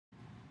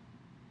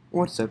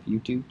What's up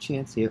YouTube,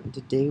 Chance here, and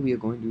today we are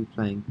going to be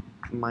playing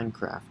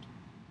Minecraft.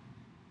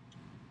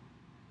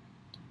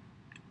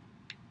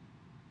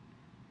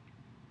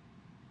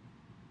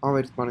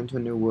 Already spawned into a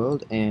new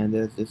world, and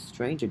there's this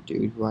stranger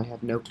dude who I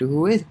have no clue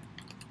who is.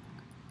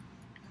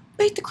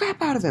 Beat the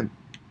crap out of him!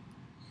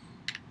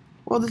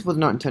 Well, this was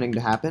not intending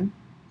to happen.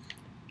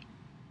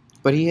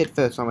 But he hit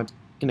first, so I'm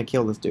gonna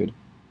kill this dude.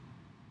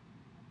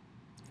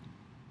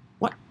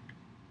 What?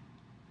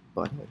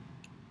 Butthead.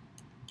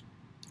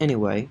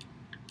 Anyway.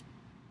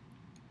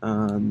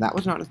 That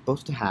was not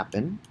supposed to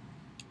happen.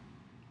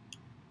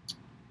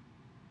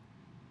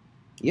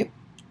 Yep.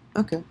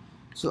 Okay.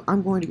 So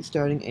I'm going to be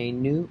starting a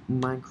new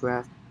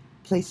Minecraft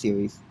play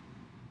series.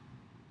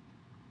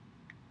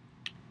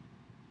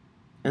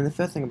 And the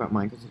first thing about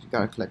Minecraft is you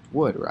gotta collect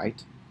wood,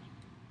 right?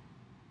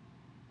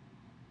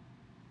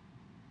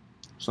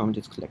 So I'm gonna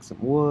just collect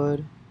some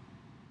wood.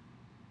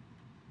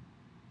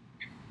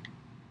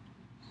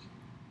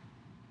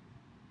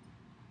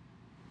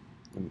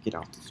 Let me get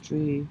off this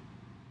tree.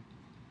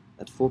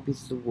 That's 4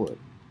 pieces of wood.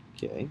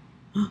 Okay.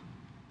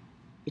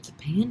 It's a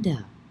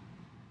panda.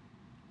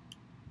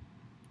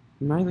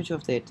 I'm not even sure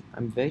if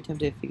I'm very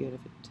tempted to figure out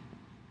if it...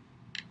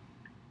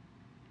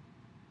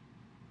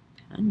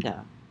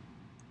 Panda.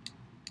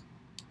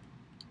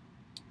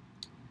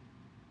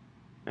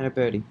 And a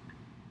birdie.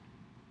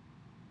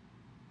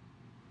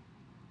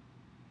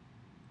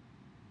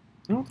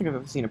 I don't think I've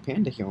ever seen a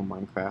panda here on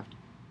Minecraft.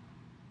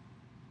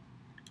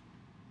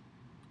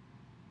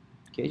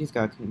 Okay, just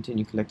gotta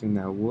continue collecting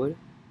that wood.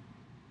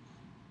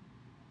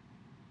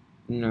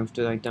 And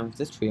after I'm done with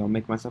this tree, I'll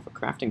make myself a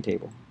crafting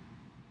table.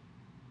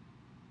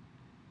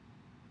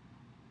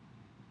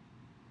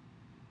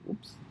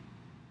 Oops.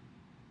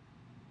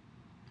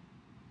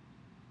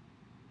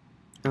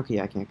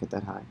 Okay, I can't get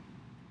that high.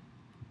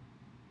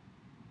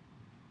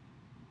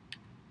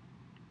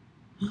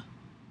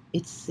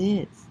 It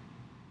sits.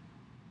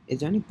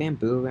 Is there any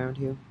bamboo around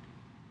here?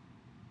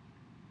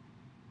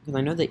 Because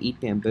I know they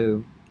eat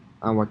bamboo.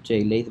 I watched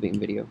a laser beam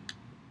video.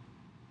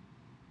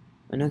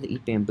 I know they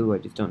eat bamboo, I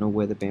just don't know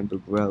where the bamboo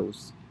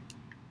grows.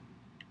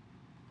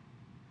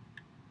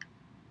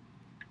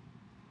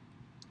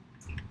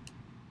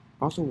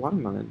 Also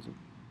watermelons.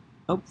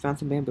 Oh, found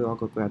some bamboo, I'll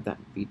go grab that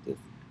and feed this.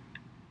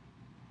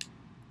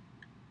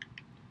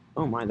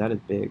 Oh my, that is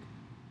big.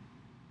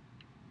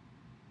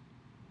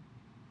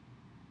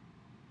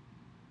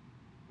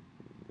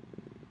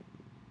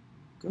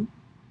 Go.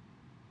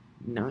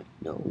 No,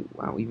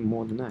 wow, even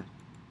more than that.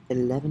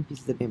 11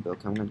 pieces of bamboo.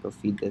 Okay, I'm gonna go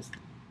feed this.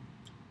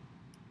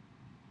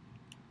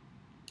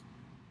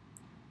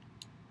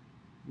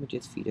 I'm gonna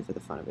just feed it for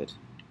the fun of it.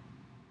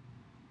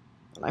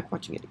 I like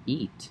watching it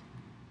eat.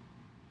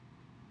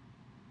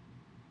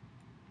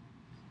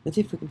 Let's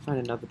see if we can find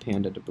another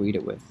panda to breed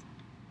it with.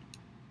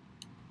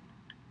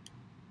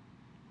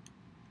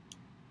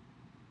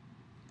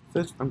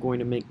 First, I'm going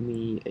to make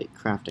me a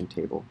crafting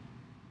table.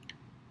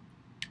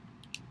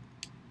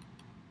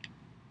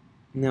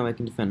 Now I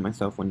can defend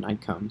myself when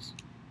night comes.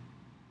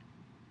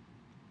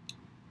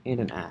 And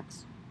an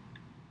axe.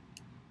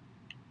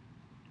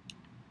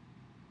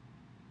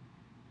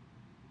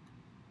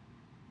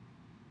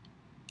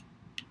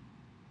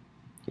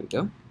 Here we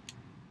go.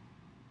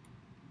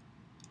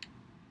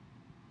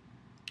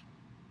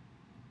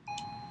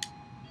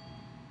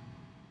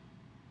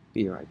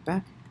 Be right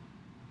back.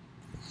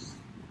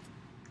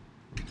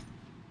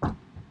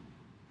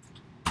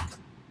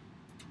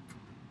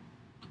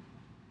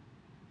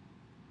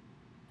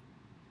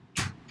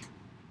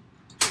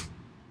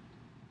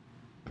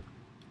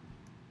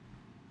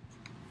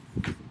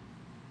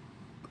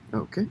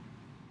 Okay.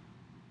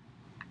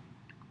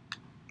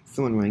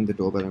 Someone rang the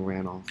doorbell and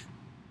ran off.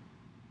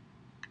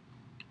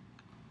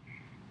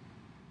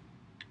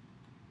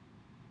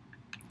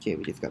 Okay,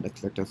 we just gotta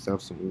collect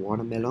ourselves some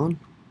watermelon.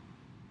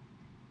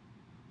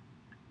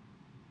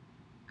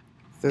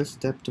 First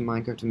step to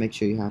Minecraft to make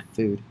sure you have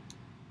food.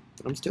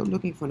 But I'm still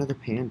looking for another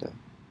panda.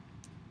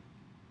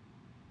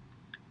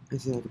 I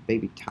see like a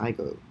baby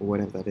tiger or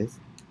whatever that is.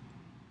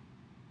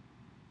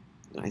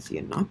 And I see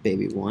a not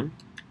baby one.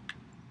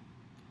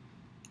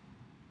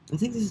 I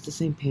think this is the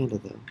same panda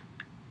though.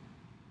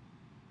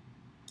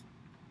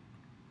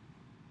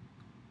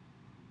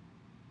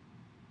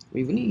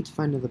 We really need to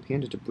find another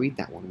panda to breed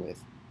that one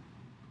with.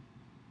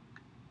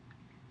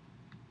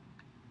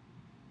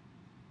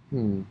 I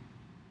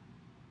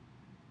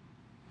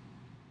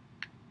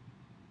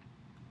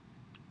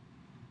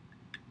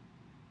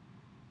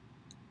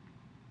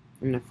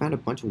mean, I found a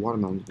bunch of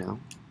watermelons now.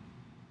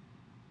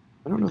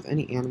 I don't know if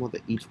any animal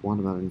that eats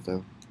watermelons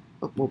though.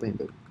 Oh, more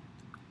bamboo.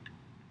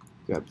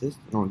 Grab this,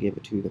 and I'll give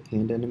it to the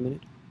panda in a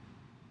minute.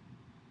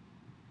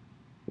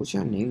 What should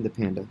I name the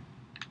panda?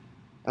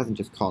 I can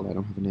just call it, I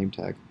don't have a name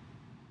tag.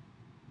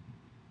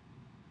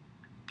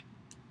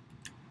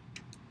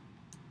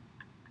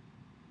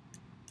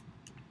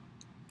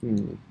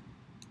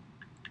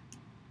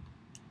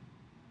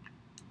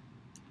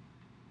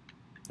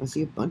 I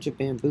see a bunch of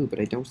bamboo, but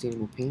I don't see any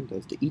more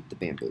pandas to eat the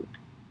bamboo.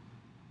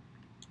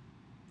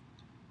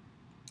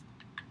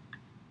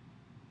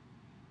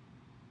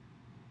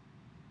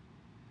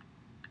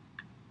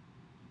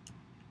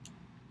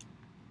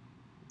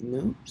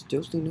 No,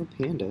 still see no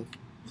pandas.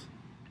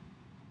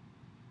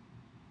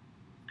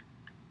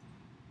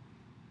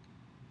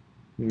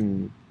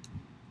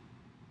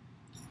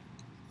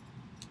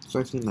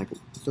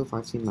 So far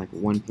I've seen like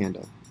one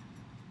panda.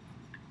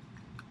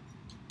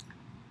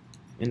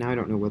 And now I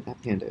don't know what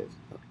that panda is.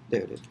 Oh,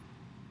 there it is.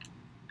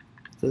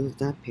 So there's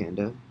that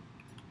panda.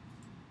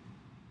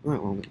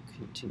 Alright, well I'm gonna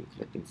continue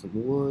collecting some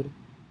wood.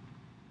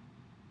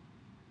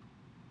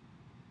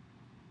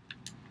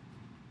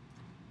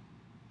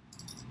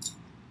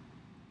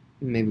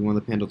 Maybe one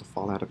of the pandas will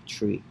fall out of a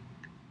tree.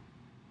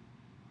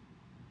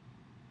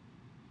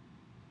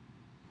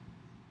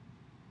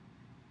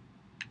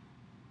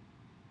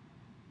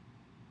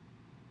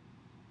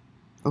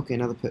 Okay,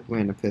 another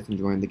random person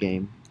joined the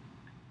game.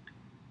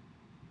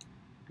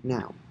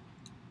 Now,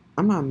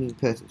 I'm not a mean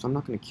person, so I'm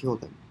not going to kill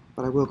them.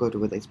 But I will go to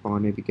where they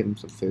spawn, maybe give them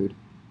some food.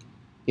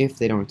 If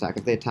they don't attack.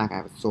 If they attack, I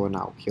have a sword and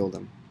I'll kill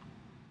them.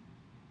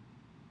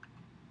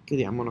 Okay,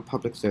 yeah, I'm on a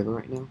public server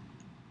right now.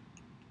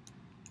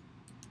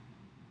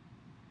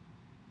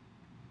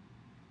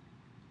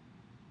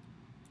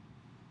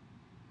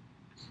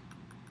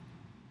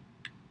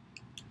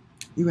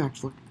 You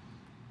asked for it.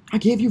 I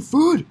gave you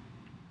food!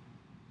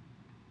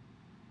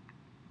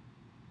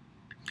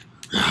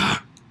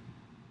 I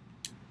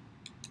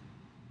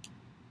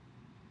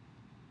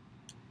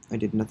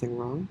did nothing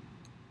wrong.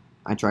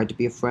 I tried to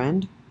be a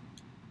friend.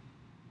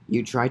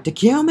 You tried to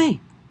kill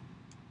me!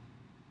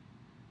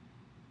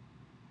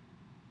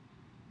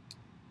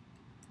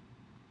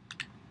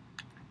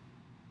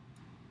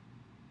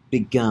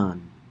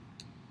 Begone.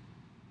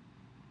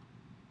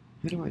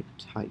 How do I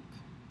type?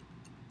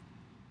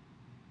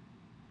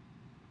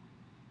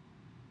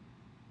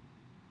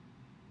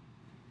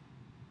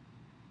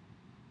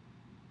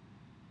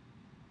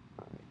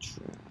 I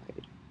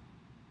tried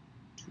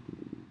to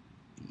be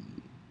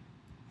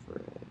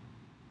friend.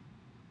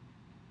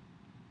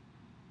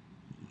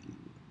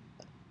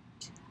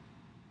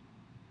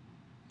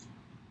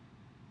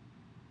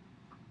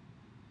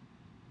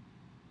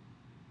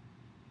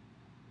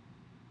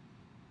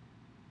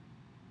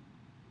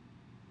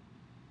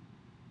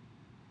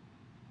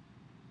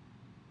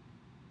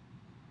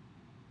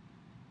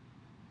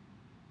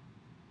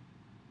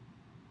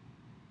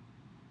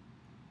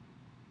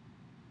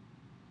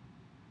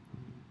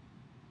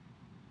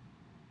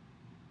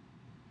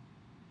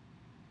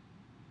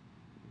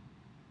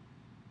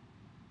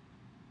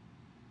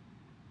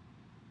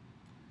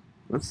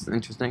 This is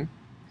interesting.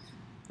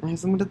 I have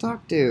someone to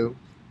talk to.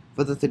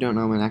 For those who don't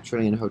know, I'm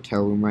actually in a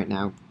hotel room right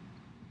now.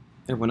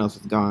 Everyone else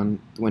is gone.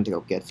 Went to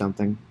go get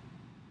something.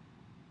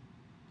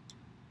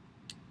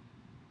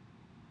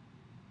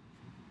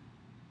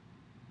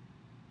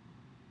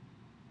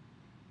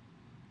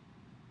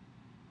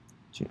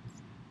 Cheers.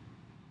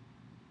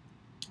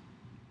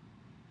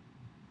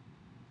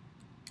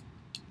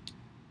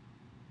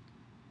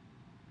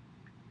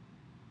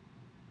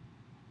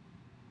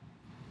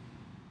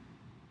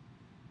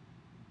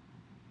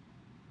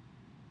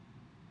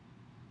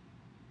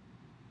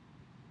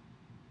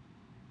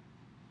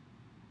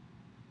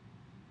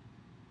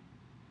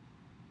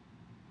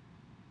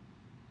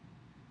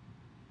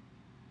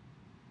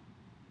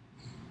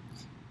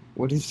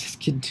 What does this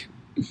kid do?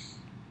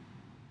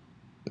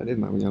 That is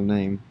my real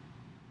name.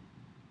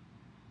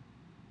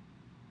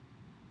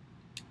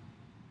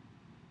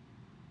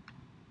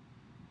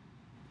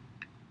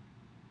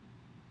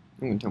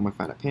 I'm gonna tell him I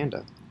found a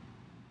panda.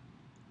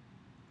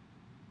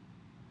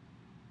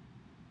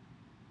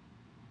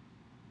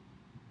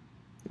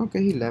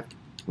 Okay, he left.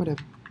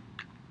 Whatever.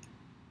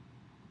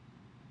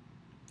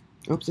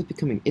 Oops, it's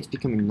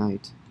becoming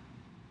night.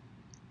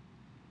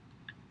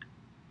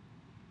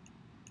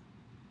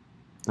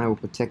 I will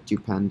protect you,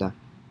 panda.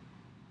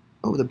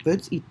 Oh, the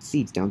birds eat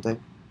seeds, don't they? I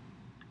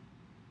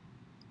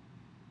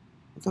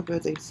thought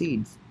birds ate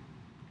seeds.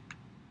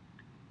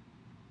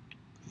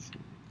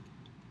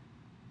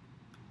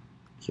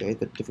 Okay,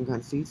 the different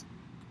kinds of seeds.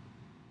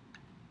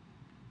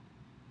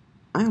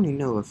 I only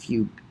know a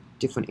few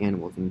different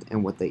animals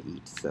and what they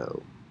eat,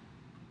 so...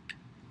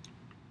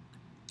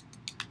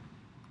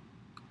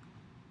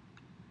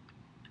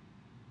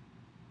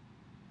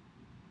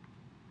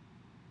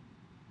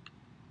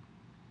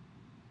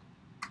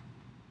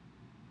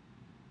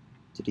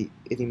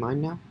 Is he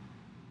mine now?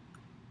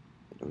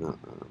 I don't know.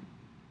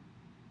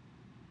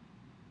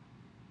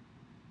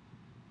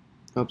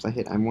 Oops, I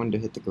wanted to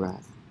hit the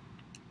grass.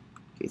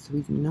 Okay, so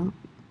he's not...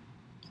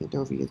 Can't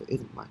tell if he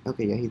isn't mine.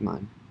 Okay, yeah, he's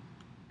mine.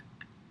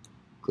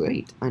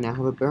 Great, I now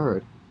have a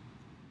bird.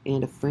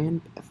 And a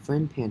friend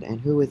panda,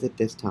 and who is it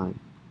this time?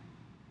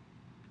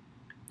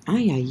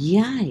 Ay, ay,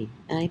 ay.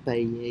 Ay,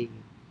 ay, ay.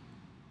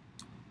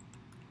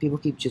 People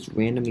keep just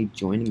randomly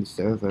joining the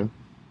server.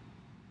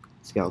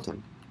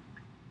 Skeleton.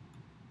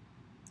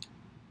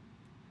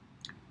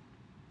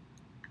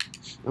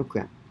 Oh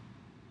crap.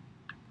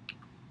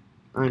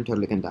 I'm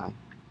totally gonna die.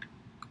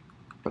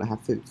 But I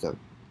have food, so...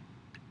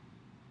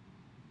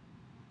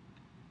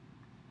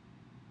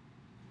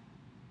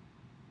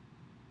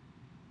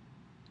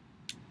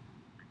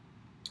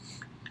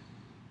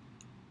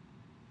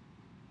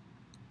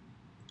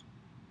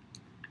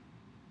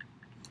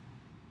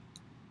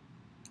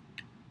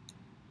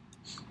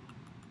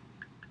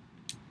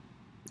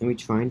 Let me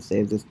try and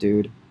save this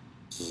dude.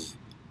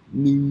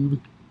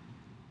 Noob.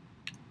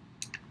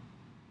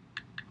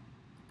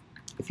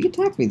 If he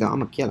attacks me, though, I'm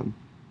gonna kill him.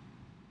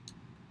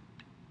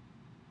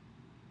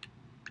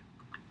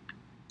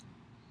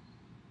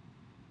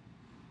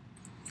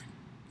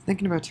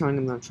 Thinking about telling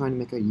him that I'm trying to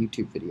make a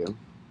YouTube video.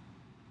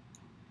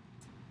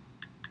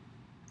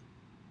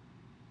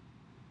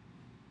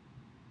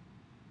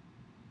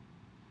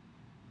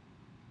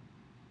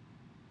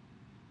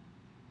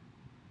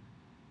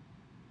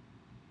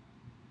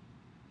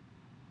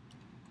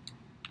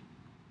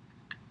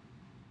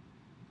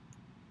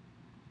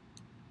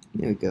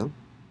 There we go.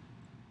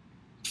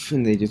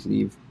 And they just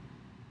leave.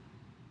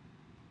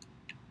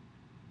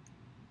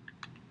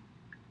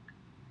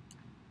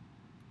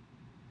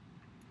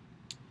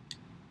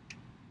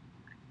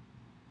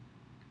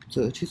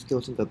 So the two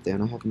skeletons up there,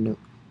 and I have no...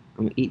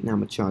 I'm gonna eat and I'm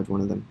gonna charge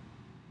one of them.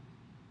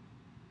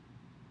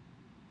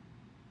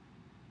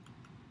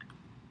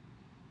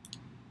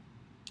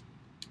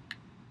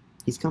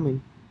 He's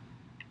coming.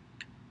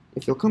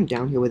 If you'll come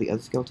down here where the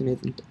other skeleton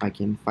isn't, I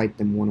can fight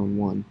them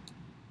one-on-one.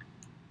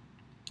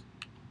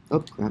 Oh,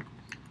 crap.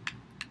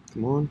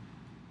 Come on.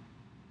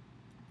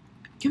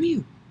 Come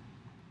here!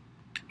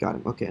 Got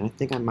him. Okay, and I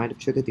think I might have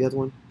triggered the other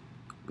one.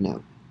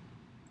 No.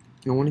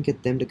 I want to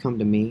get them to come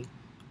to me.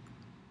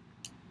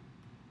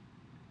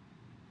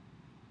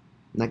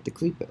 Like the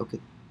creeper. Okay.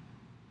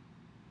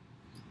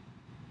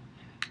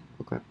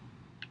 Okay.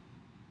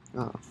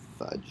 Oh,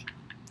 fudge.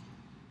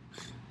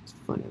 It's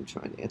funny, I'm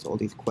trying to answer all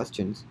these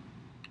questions.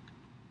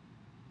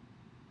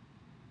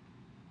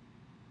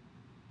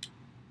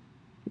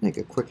 Make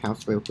a quick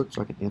house real quick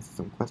so I can answer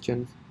some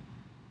questions.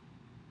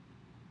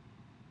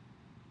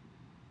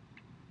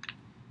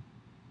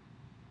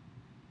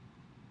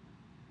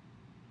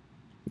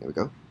 There we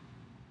go.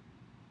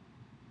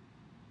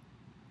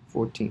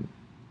 14.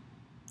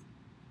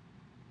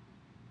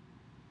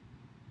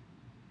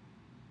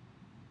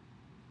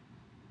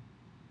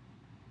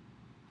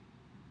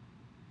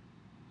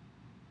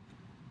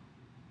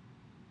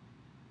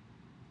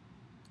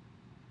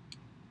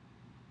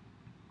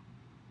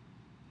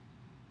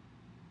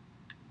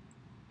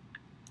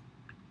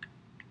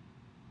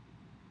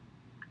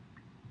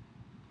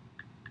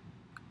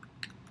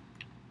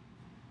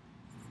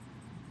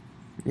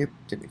 Yep,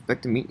 didn't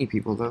expect to meet any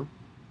people though.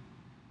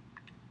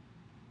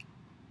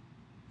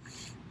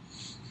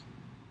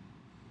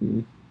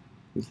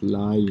 He's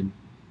lying.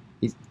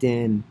 He's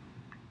dead.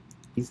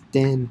 He's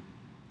dead.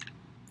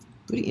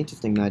 Pretty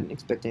interesting though, I didn't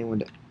expect anyone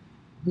to...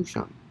 Who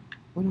shot me?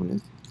 What on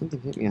earth?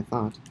 Something hit me, I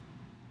thought.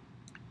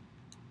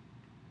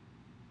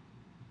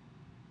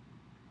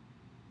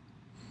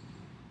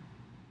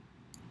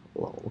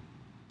 Lol.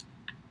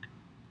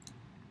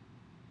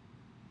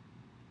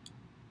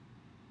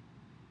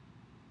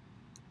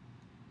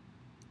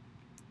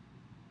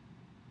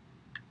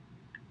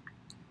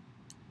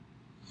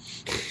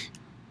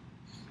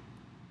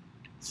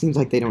 Seems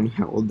like they don't know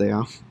how old they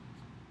are.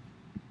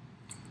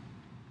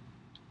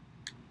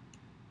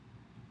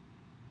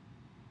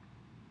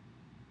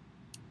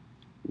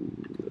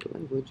 Ooh,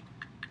 language.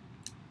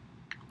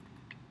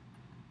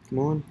 Come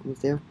on,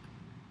 almost there.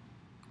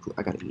 Cool,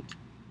 I gotta eat.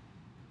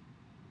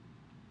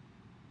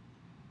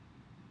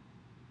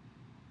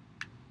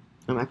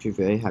 I'm actually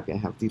very happy I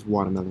have these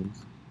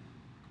watermelons.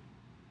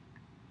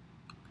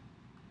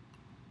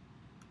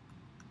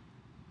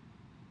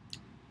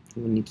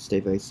 I'm gonna need to stay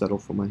very subtle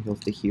for my health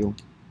to heal.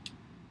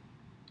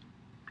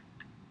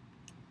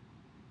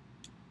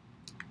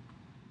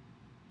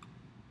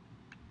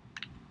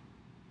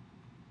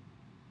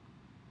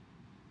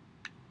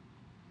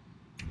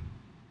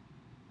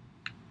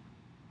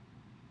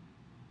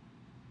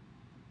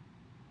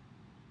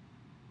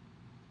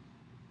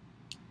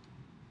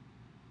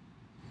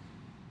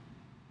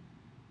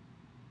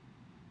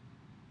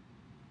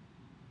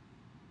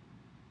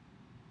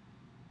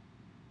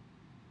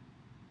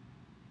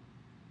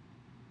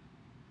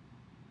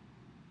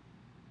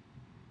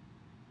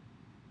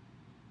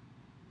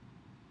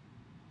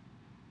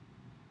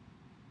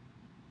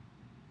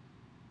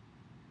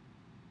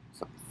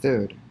 So,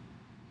 third.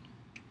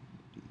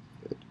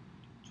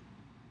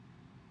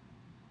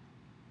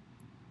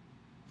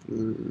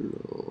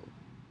 Floor.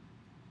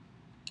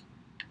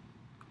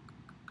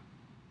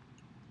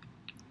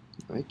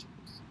 Right.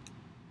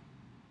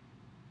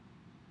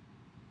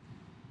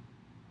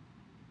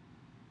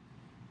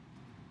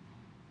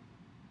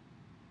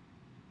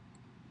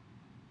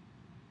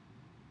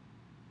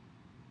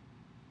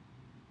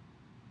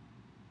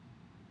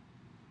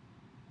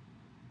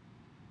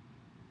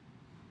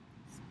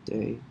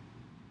 Stay.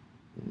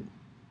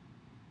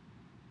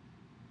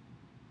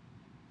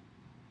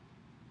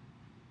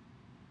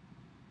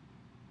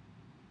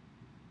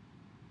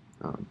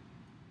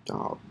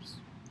 Dogs.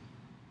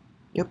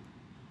 Yep.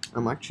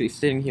 I'm actually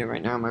sitting here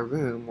right now in my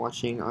room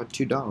watching our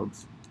two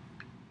dogs.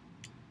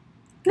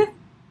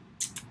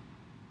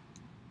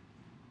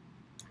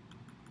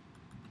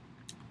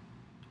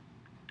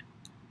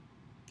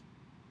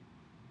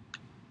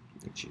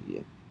 Actually,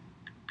 yeah.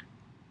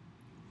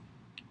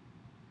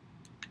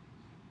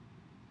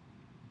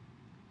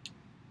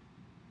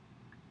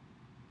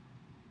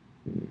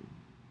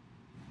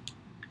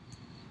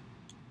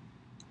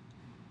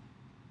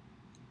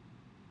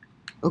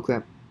 Oh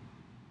crap.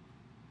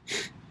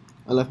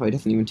 I love how he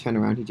doesn't even turn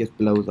around, he just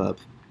blows up.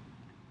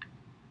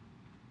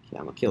 Okay,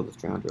 I'm gonna kill this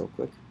drowned real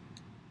quick.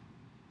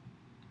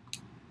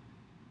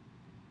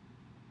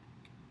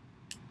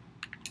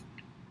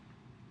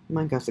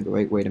 Minecraft's a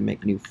great way to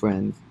make new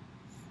friends.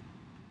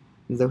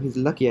 And though he's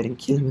lucky I didn't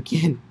kill him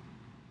again.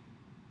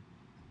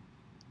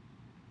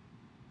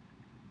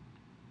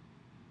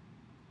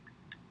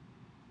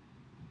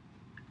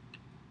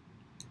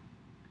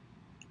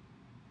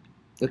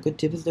 The good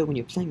tip is though, when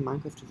you're playing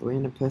Minecraft with a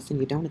random person,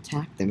 you don't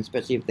attack them,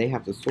 especially if they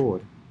have the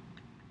sword.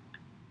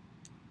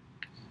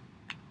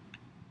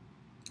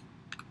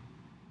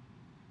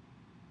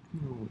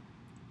 No.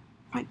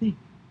 Fight me.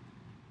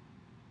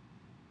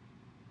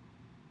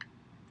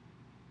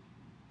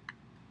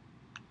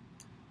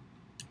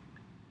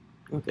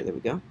 Okay, there we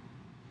go.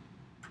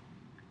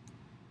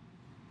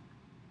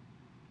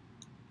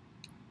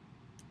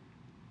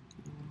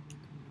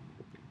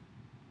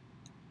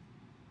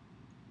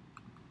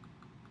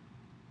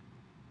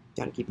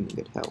 Gotta keep him in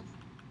good health.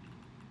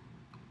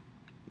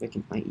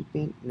 Can I eat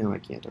it? No, I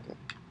can't. Okay.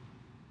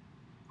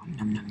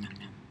 Nom nom nom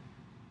nom.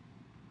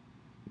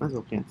 Might as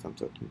well plant some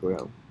so it can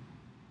grow.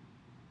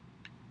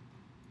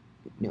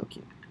 No, I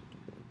can't.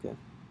 Okay.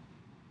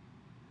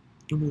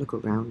 I'm gonna look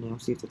around now,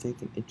 see if there's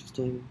anything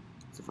interesting.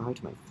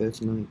 Survived my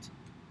first night.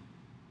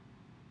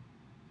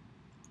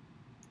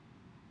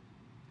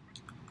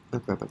 Oh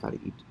crap, I gotta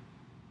eat.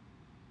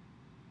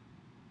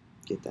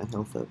 Get that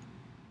health up.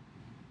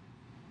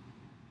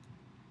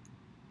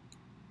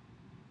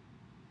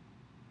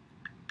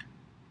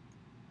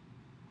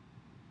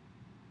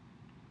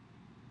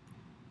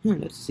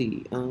 Let's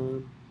see.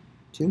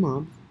 Two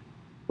mobs,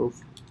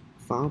 both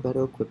far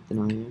better equipped than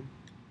I am,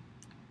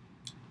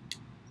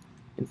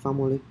 and far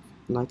more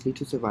likely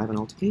to survive an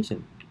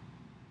altercation.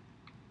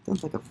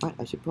 Sounds like a fight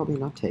I should probably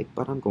not take,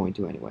 but I'm going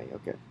to anyway.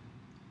 Okay.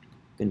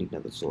 Gonna need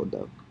another sword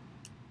though.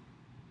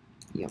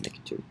 Yeah, I'll make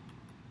it two.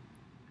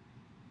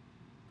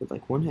 But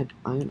like one had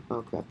iron.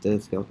 Oh crap,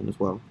 there's a skeleton as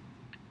well.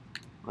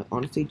 I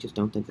honestly just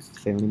don't think this is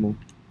fair anymore.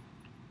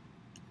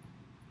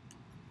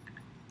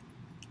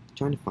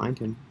 Trying to find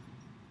him.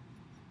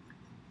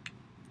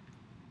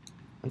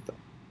 I thought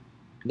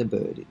the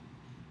bird.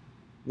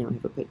 Now I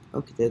have a pet.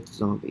 Okay, there's the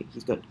zombie.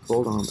 He's got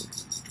gold armor.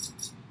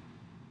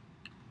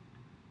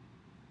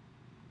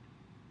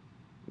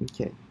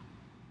 Okay.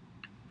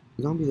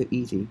 Zombies are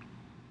easy,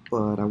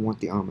 but I want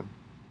the armor.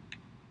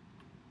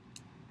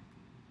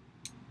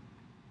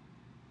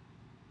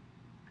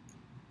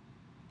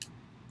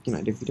 Can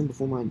I defeat him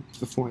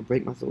before I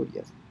break my sword?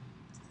 Yes.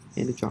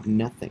 And it dropped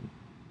nothing.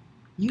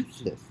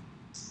 Useless.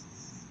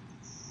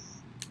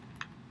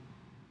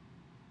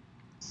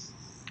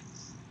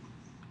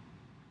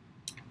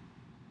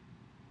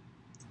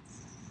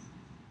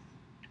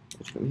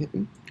 It's gonna hit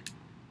me.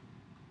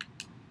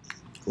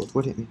 Of course,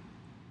 what hit me?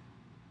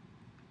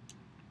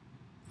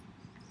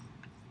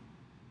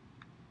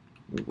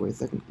 Wait a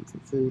second, eat some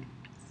food.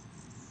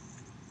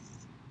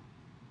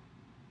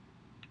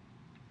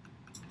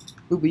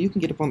 Ooh, but you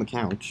can get up on the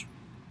couch.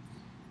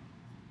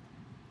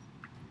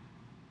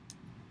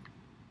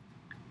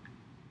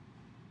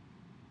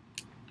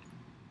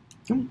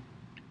 Come on.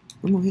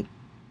 One more hit.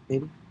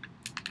 Maybe.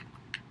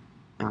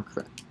 Ah,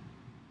 crap.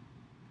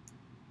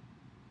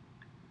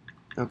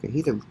 Okay,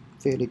 he's a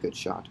fairly good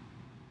shot.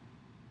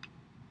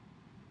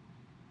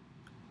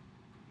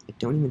 I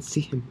don't even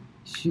see him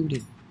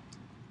shooting.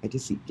 I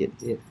just see get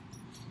hit.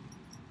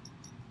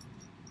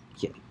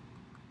 Yeah.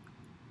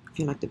 I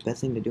feel like the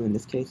best thing to do in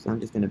this case is I'm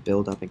just going to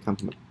build up and come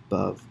from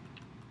above.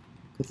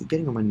 Because he's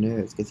getting on my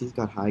nerves, because he's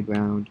got high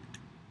ground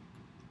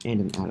and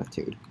an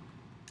attitude.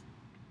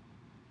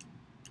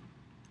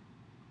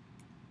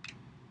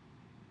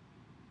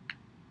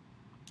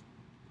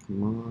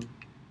 Come on.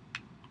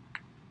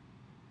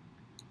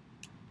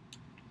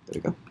 There we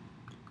go.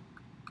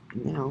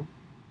 Now.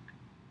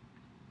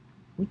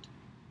 What?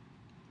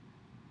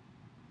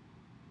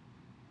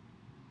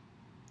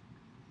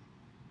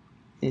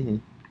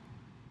 Hehe.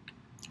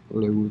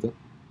 Loser.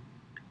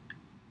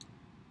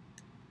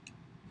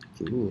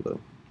 Cool though.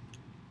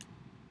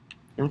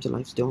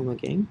 Afterlife still in my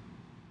game?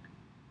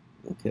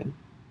 Okay.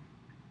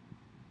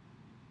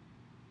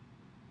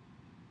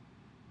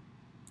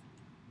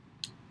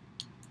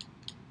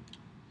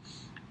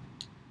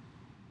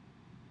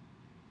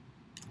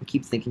 I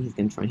keep thinking he's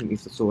gonna try and hit me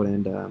with the sword,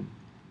 and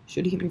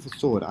should he hit me with the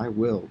sword, I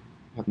will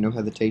have no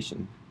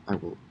hesitation. I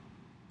will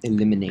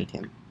eliminate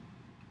him.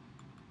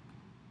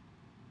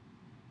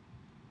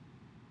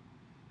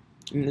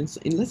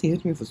 Unless he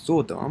hits me with a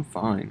sword, though, I'm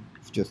fine.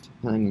 It's just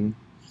hanging.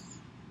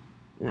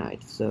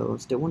 Alright, so I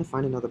still want to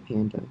find another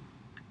panda.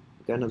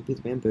 I got another piece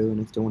of bamboo,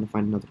 and I still want to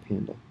find another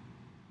panda.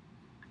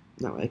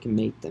 That way I can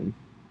mate them.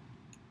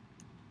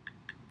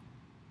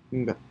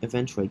 And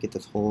eventually get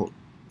this whole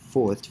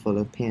forest full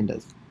of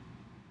pandas.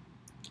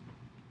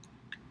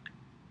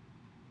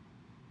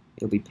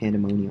 It'll be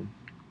pandemonium.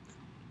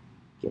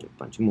 Get a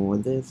bunch more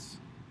of this.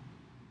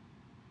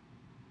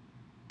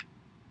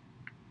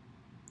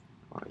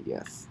 Oh,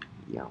 yes.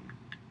 Yum.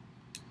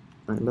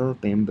 I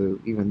love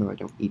bamboo, even though I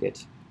don't eat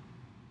it.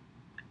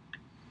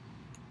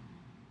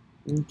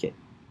 Okay.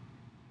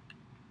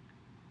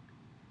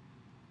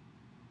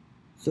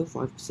 So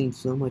far, I've seen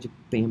so much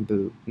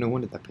bamboo. No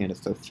wonder that panda's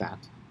so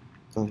fat.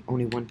 So like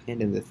only one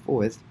panda in this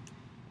forest,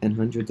 and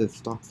hundreds of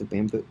stalks of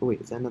bamboo. Oh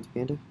wait, is that another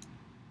panda?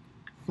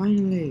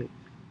 Finally,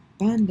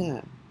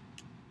 panda.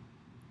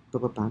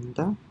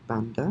 Panda,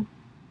 panda.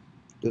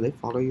 Do they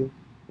follow you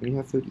when you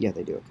have food? Yeah,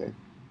 they do. Okay,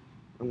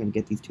 I'm gonna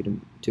get these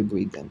two to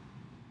breed then.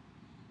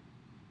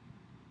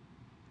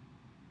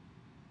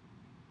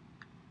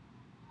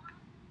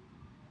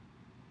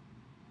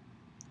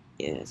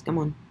 Yes, come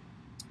on.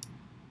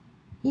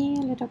 Here,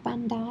 little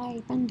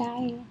bandai,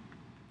 bandai.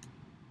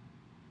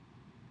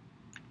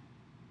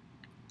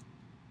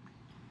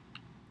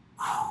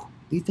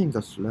 These things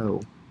are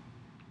slow.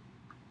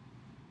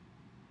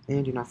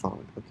 And you're not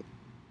following. Okay.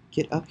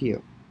 Get up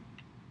here.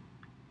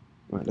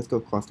 Alright, let's go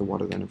across the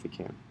water then if we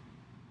can.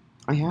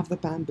 I have the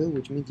bamboo,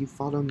 which means you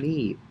follow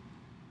me.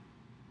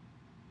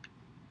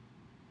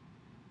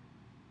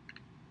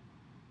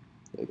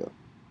 There you go.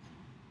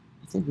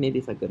 I think maybe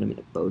if I got him in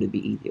a boat, it'd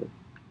be easier.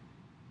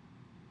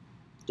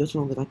 Just as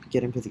long as I could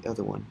get him to the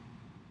other one.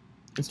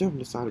 I still haven't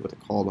decided what to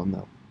call them,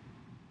 though.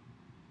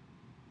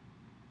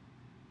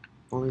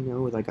 All I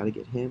know is I gotta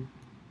get him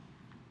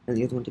and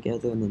the other one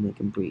together, and then they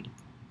can breed.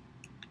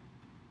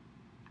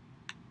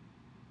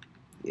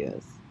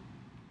 Yes.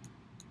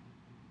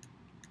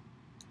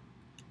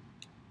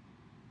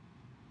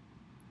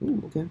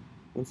 Ooh, okay.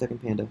 1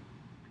 second, panda.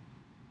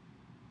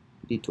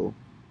 Detour.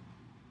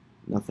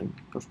 Nothing,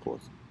 of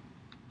course.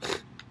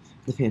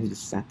 The panda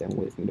just sat there and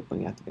waited for me to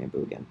bring out the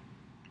bamboo again.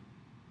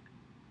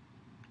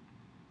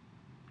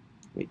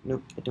 Wait,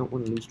 nope, I don't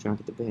want to lose track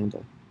of the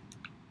panda.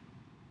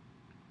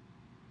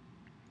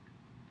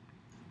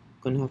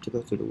 Gonna have to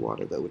go through the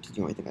water though, which is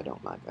the only thing I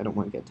don't like. I don't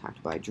want to get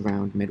attacked by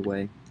drowned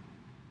midway.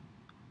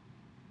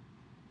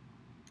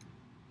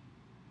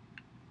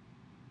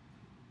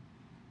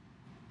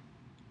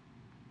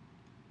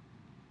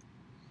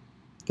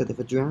 Because if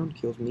a drowned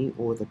kills me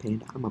or the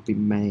panda, I'm gonna be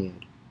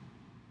mad.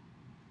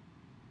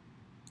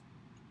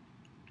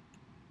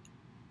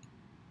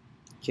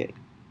 Okay,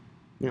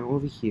 now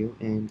over here,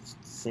 and it's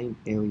the same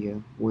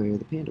area where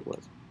the panda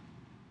was.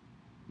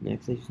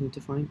 Next, I just need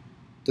to find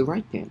the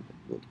right panda.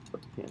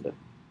 Not the panda.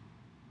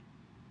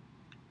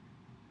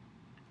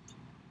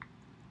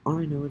 All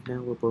I know is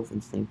now we're both in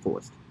the same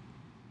forest.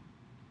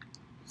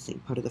 Same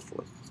part of the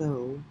forest.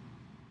 So,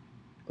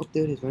 oh,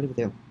 there it is, right over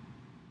there.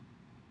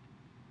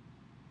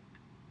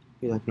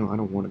 You're like, no, I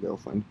don't want a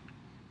girlfriend.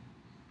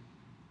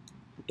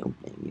 I don't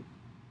blame you.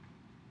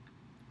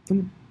 Come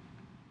on.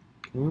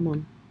 Come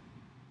on.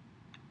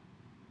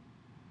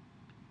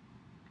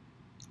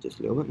 Just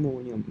a little bit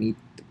more and you'll meet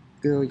the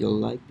girl you'll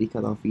like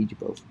because I'll feed you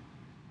both.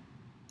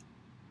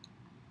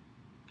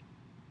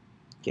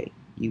 Okay,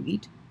 you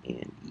eat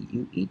and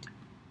you eat.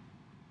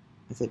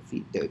 I said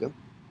feed. There you go.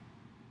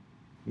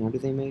 Now do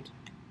they mate?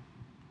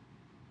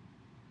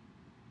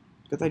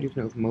 Because I just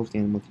know with most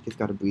animals, you just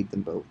gotta breed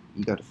them both.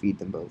 You gotta feed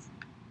them both.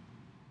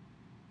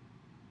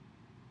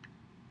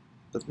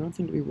 Does not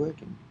seem to be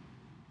working.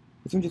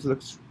 This one just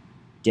looks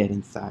dead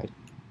inside.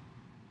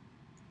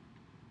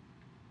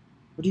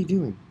 What are you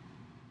doing?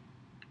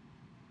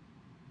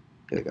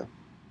 There you go.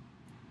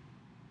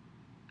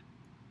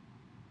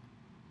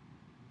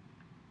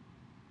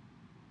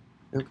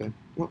 Okay,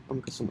 well, I'm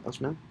gonna go somewhere else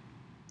now.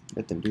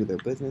 Let them do their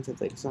business if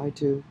they decide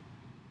to.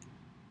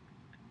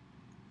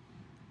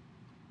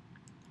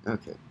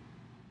 Okay.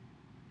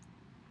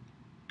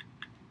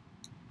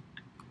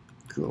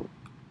 Cool.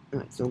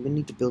 Alright, so I'm gonna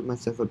need to build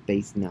myself a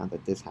base now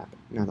that this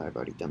happened. Now that I've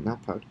already done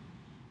that part.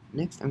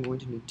 Next, I'm going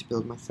to need to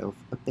build myself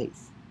a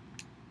base.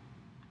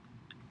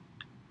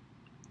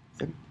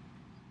 Second.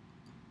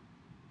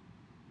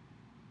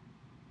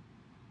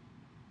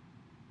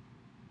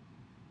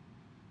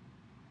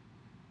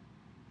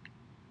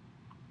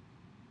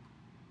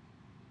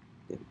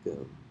 There we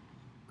go.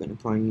 Gonna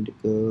probably need a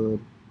good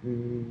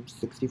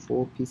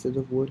 64 pieces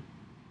of wood.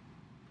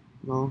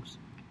 Logs.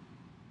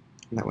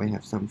 That way I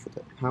have some for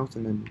the house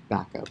and then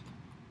back up.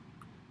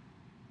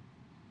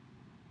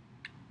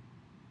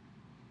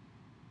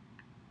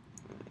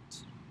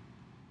 Alright.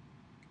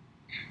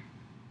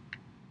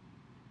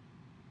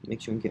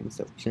 Make sure I'm getting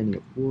myself plenty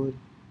of wood.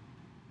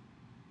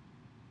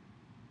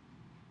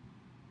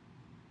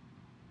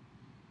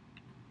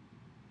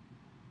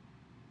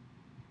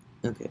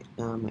 Okay,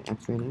 my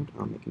axe ran out.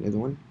 I'll make another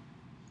one.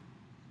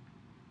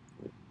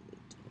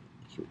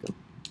 Here we go.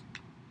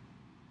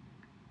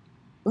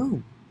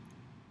 Boom!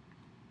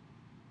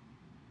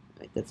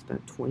 Alright, that's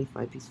about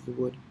 25 pieces of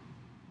wood.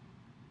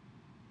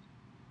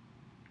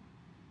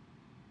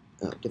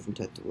 Oh, different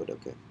types of wood,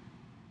 okay.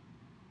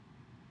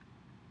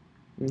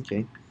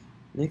 Okay,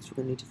 next we're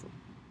gonna need to find.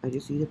 I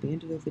just see the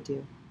bandit over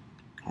there.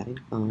 Having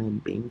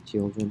fun, being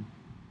children.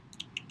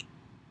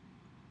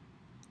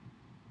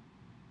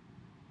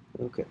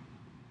 Okay.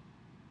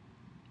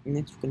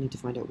 Next we're gonna need to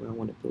find out where I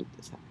want to build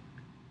this house.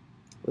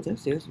 Was there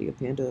seriously a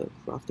panda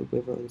across the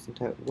river this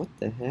entire— what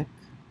the heck?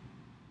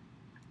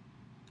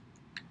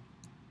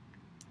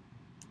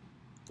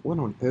 What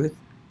on earth?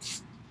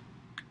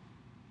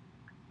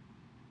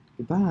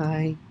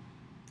 Goodbye.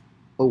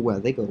 Oh well,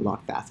 they go a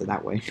lot faster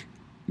that way.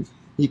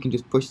 You can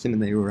just push them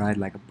and they ride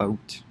like a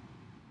boat.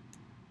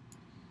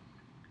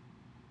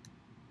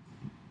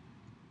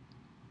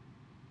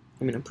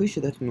 I mean, I'm pretty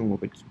sure that's normal,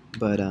 but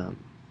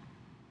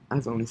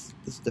this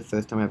is the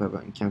first time I've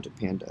ever encountered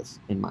pandas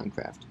in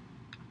Minecraft.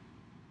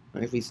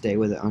 I usually stay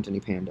where there aren't any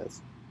pandas.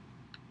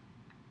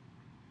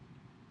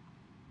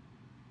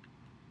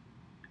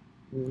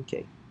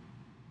 Okay.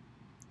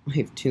 I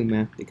have 2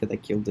 maps because I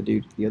killed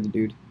the other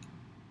dude.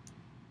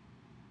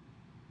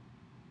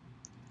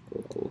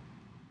 Cool.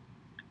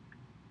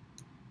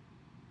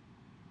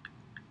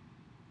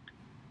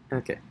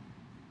 Okay.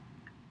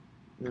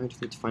 Now I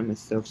just need to find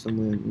myself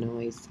somewhere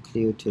nice,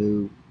 clear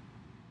to,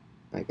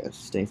 I guess,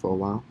 stay for a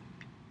while.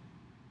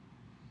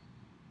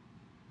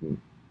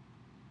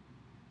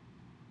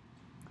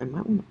 I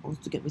might want to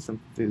also get me some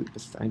food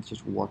besides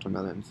just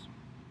watermelons.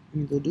 I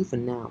mean, they'll do for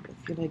now, but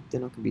I feel like they're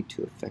not going to be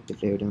too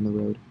effective later down the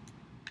road.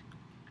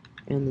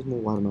 And there's more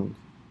watermelons.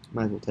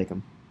 Might as well take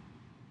them.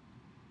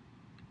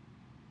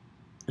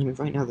 I mean,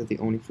 right now they're the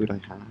only food I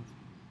have,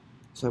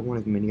 so I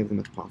want as many of them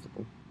as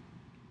possible.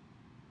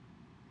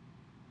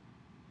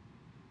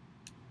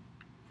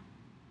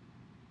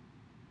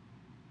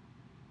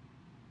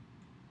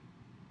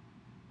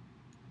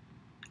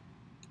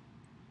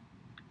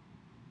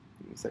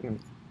 Give me a second.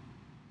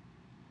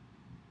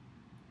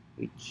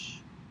 Reach.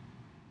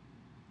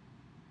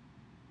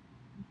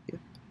 Yep.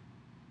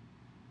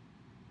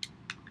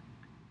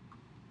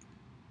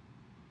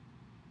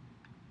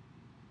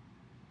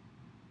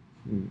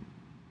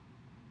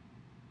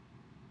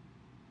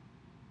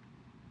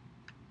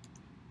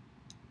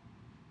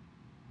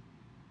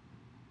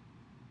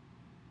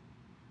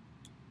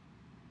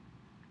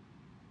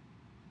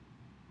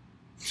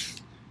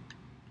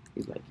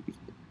 He's like,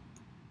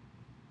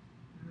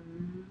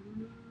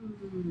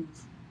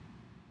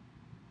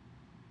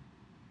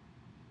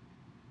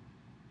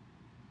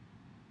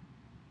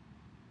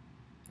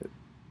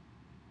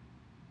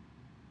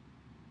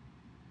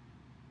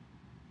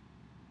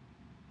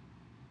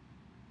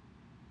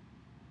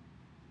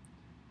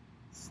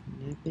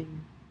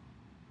 snapping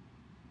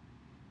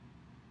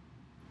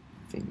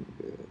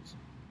fingers.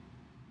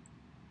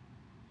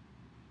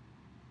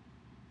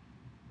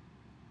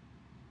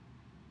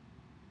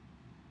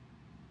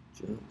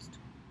 Just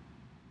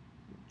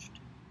watched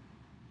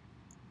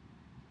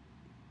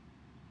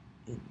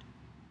end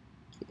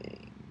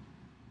game.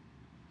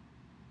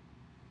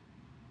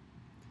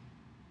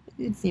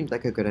 It seems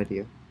like a good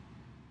idea.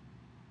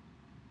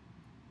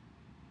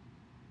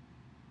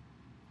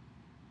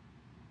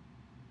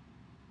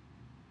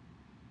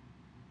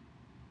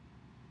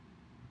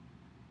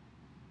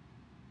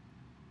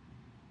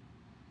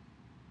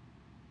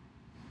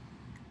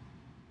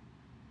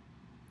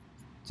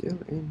 Still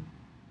in.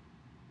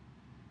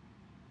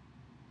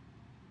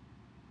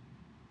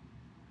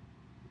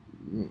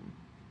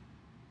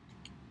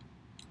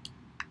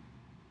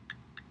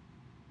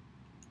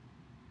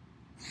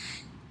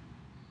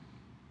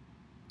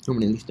 I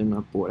mean, at least I'm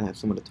not bored. I have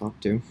someone to talk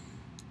to.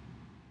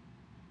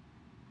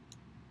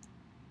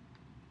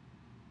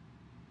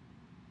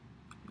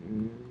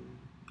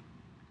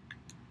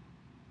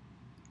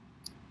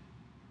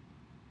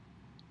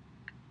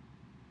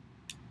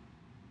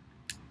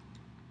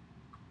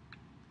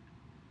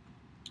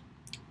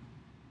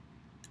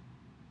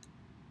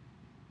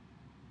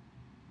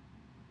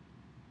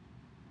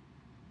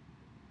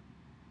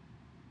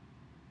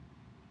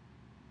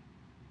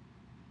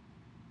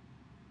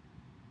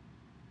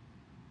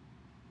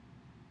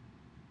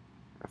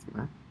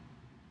 Aftermath.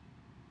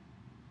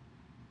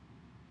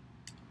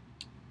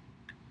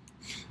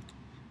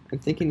 I'm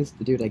thinking it's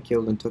the dude I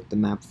killed and took the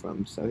map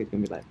from, so he's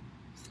gonna be like,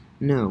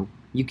 no,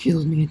 you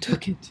killed me and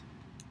took it.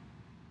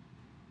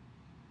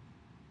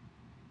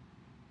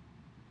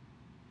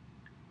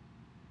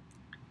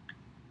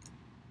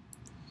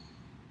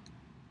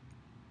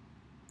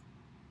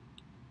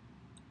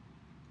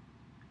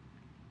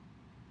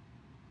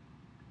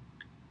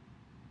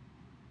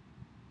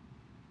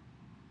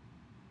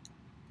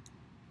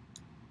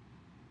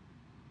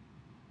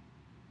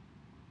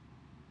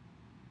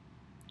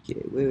 Okay,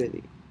 where is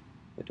he?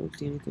 I don't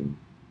see anything.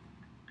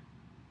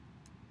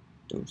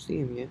 Don't see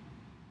him yet.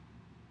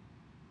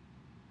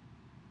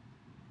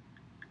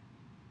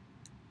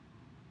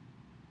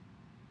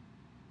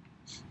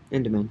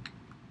 Enderman.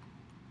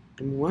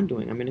 I'm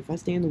wondering, I mean, if I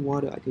stay in the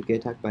water, I could get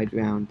attacked by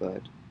drown, but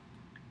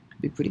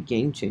it'd be pretty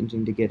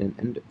game-changing to get a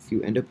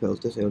few ender pearls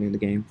this early in the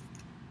game.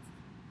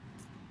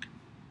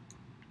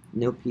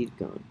 Nope, he's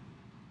gone.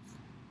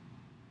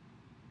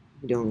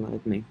 He don't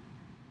like me.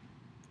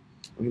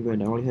 I'm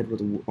going. All I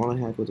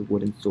had was a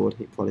wooden sword.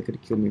 He probably could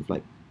have killed me with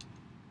like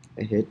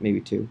a hit,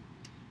 maybe 2.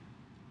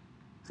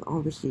 So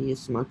obviously, a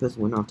smart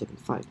person would not have taken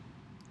the fight.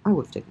 I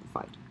would have taken the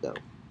fight, though.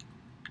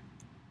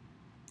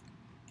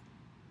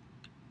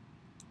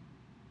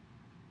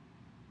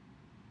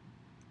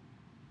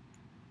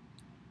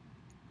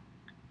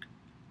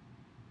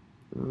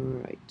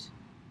 Alright.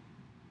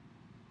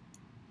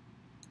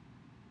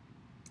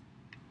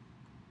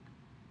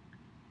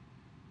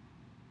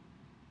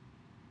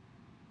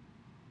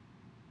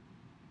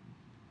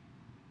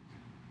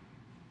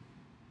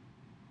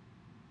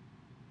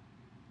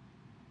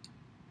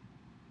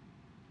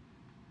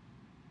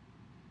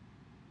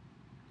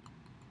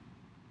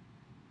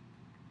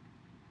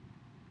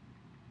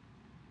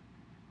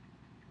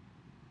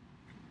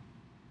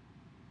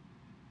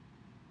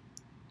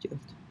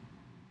 Just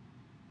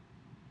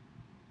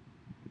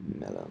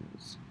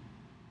melons.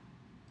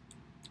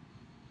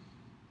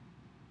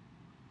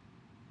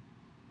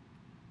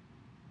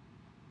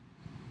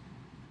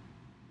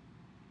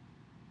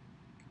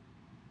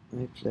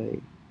 I play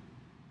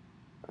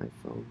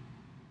iPhone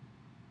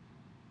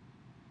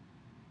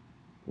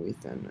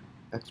with an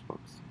Xbox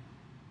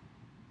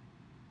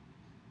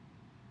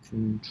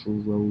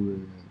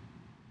controller.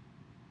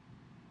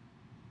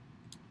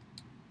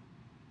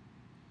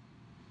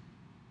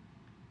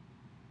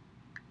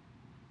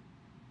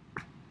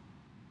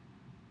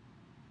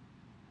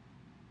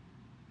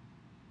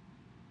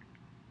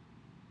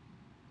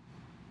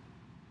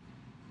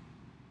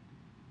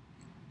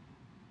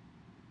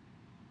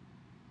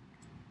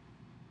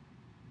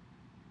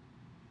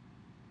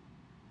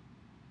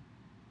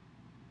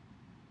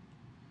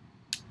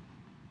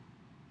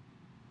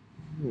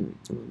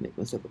 I'm gonna make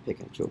myself a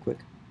pickaxe real quick.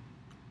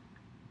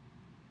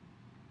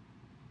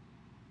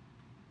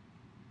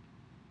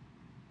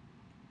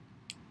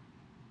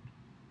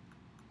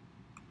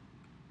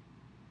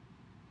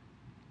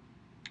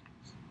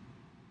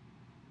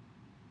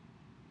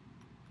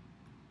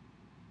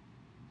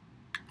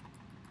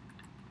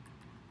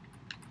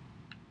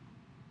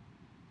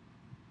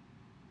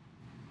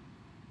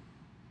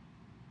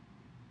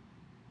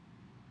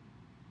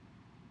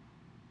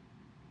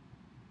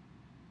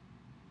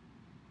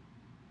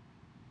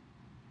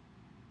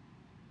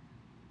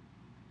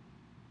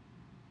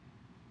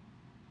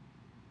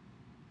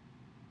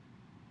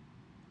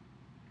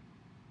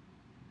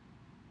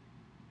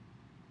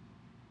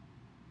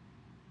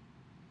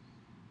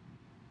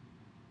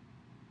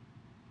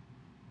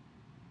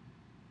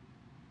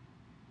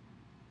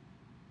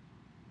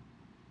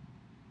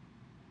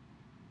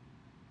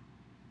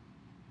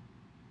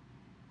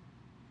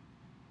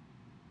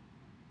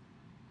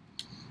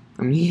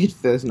 I'm gonna hit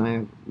first, and I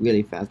have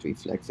really fast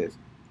reflexes.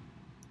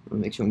 I'm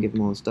gonna make sure and give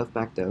him all his stuff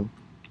back though.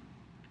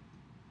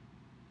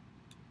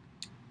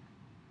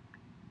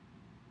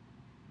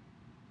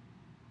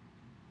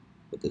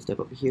 Put this stuff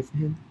over here for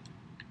him.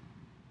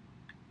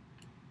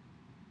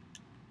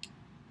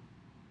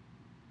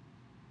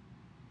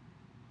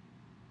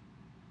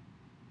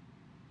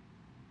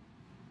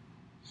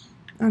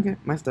 Okay,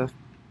 my stuff.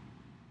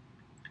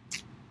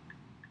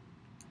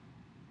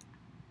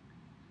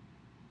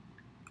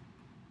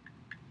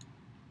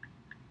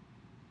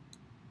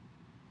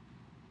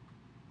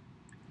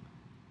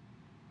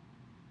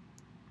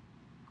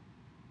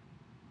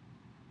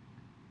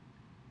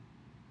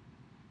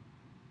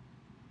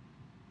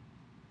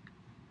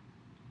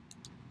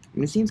 I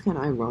mean, it seems kind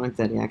of ironic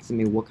that he asked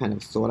me what kind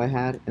of sword I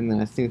had, and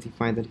then as soon as he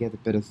finds that he has a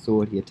better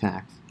sword, he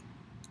attacks.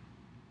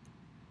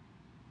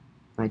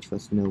 I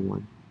trust no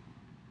one.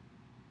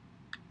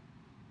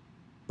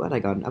 But I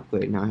got an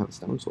upgrade, now I have a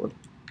stone sword.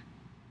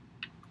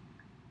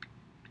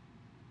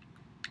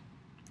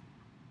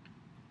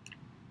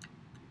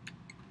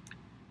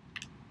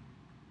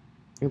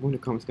 Everyone who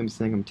comments is going to be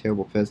saying I'm a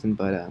terrible person,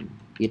 but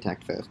he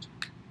attacked first.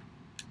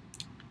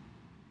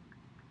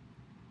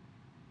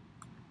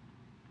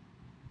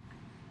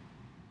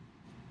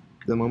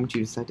 The moment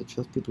you decide to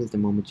trust people is the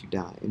moment you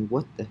die. And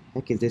what the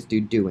heck is this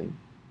dude doing?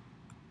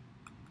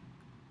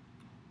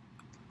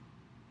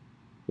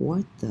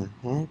 What the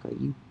heck are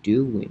you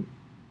doing?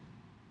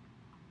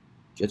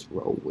 Just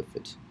roll with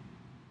it.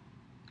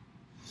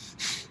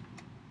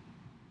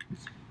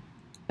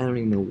 I don't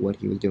even know what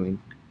he was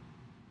doing.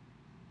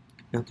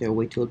 Okay, I'll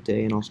wait till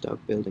day and I'll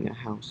start building a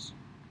house.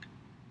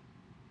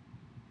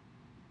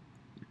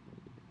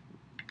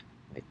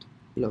 Right,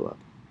 blow up.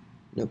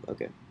 Nope,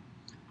 okay.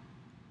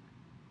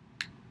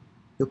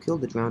 You'll kill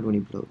the drowned when he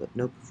blows up.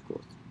 Nope, of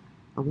course.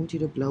 I want you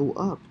to blow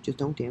up, just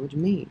don't damage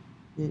me.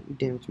 Yeah, you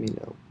damage me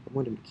though. I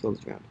want him to kill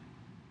the drowned.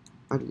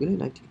 I'd really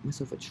like to get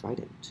myself a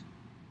trident.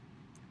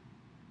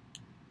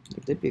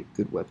 Like, that'd be a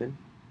good weapon.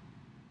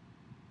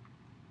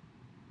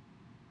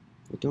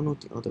 I don't know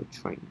what the other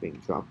trident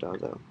being dropped are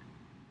though.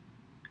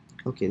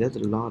 Okay, there's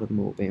a lot of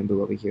more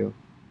bamboo over here.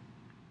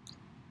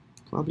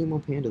 Probably more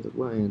pandas as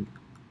well, and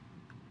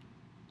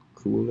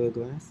cooler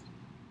grass.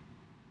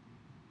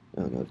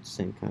 Oh no, it's the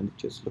same kind, it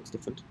just looks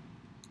different.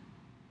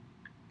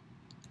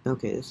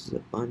 Okay, this is a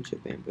bunch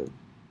of bamboo.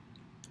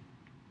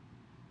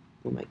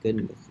 Oh my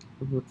goodness,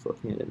 I'm looking for a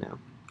panda now.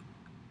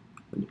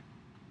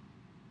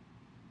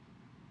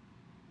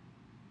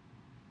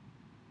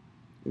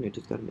 And I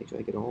just gotta make sure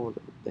I get all of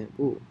the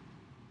bamboo.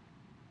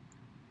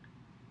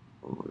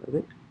 All of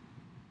it.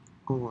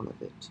 All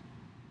of it.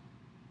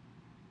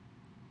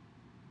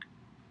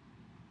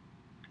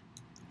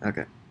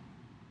 Okay.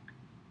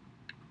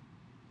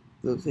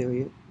 This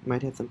area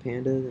might have some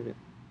pandas in it.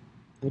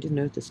 I just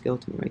noticed a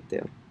skeleton right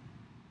there.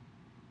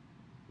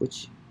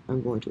 Which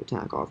I'm going to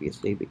attack,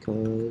 obviously,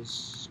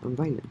 because I'm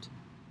violent.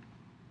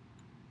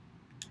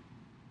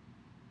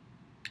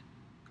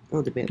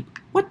 Oh, the bamboo.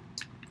 What?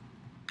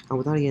 I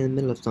was already in the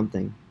middle of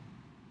something.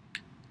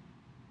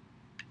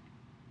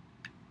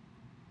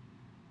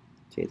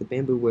 Okay, the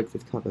bamboo works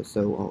as cover,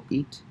 so I'll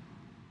eat.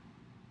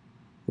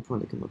 I'll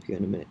probably come up here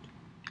in a minute.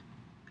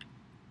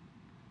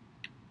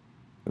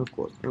 Of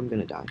course, I'm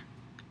gonna die.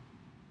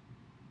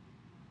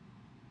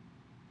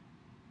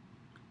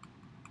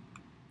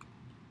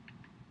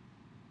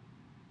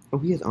 Oh,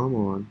 he has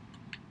armor on.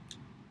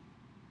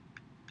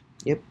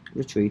 Yep,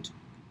 retreat.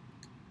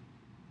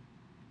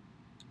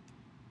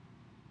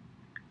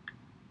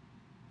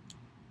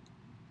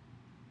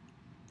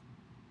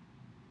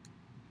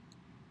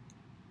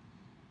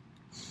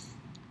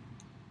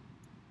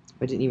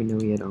 I didn't even know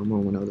he had armor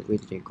when I was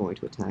originally going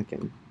to attack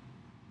him.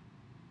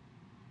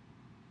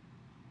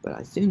 But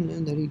I soon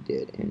learned that he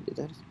did, and is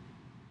that his...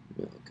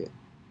 No, okay.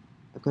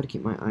 I've got to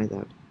keep my eyes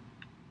out.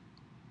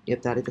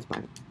 Yep, that is a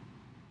spider.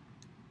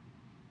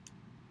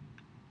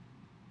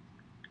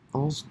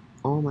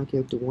 All my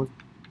character wants...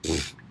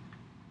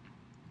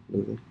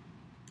 Loser.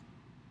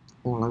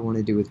 All I want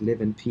to do is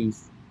live in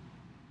peace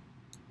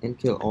and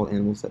kill all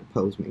animals that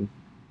oppose me.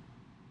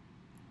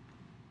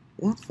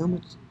 That's so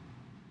much...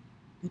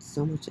 That's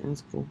so much to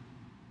ask for.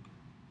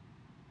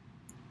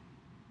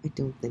 I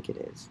don't think it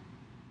is.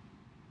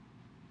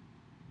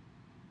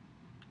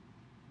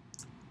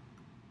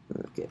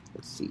 Okay,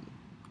 let's see.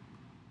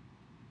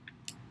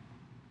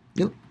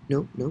 Nope,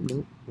 nope, nope,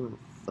 nope. Oh,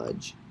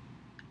 fudge.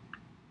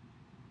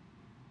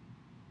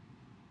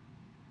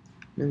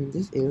 Now in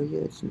this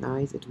area, it's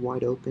nice, it's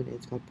wide open, and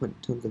it's got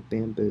tons of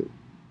bamboo,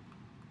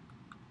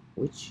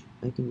 which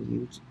I can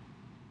use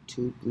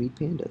to breed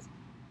pandas.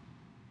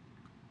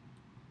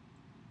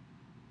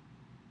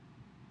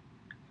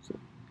 So,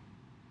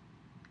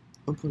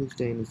 I'll probably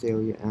stay in this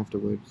area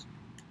afterwards.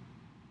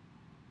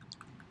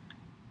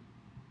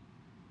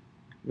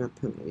 Not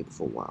permanently, but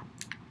for a while.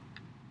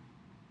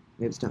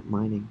 Maybe stop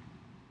mining.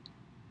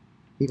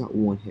 He got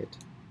one hit.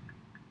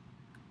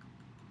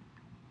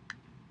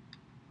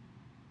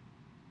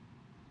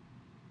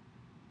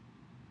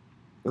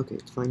 Okay,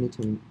 it's finally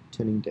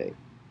turning day.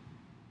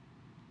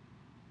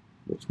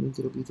 Which means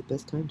it'll be the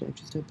best time to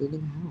actually start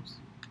building a house.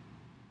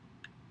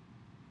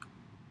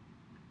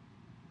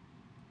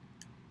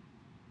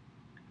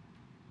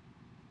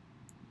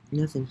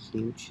 Nothing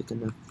huge, just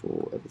enough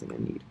for everything I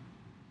need.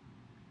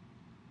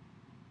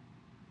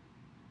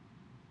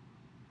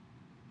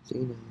 So,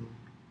 you know,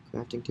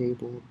 crafting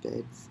table,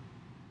 beds.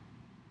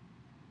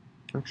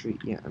 Actually,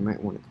 yeah, I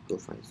might want to go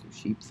find some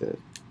sheep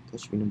first. That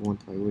should be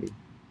 #1 priority.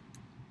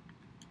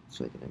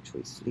 So I can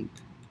actually sleep.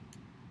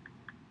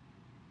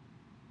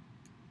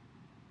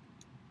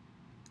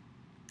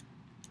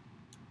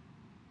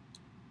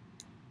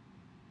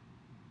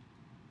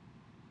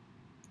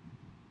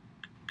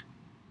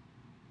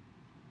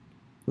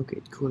 Okay,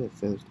 it's cool at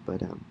first,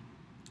 but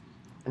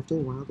after a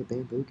while the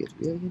bamboo gets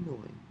really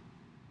annoying.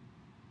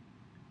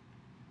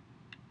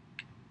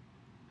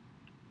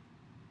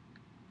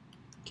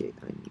 Okay,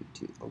 I need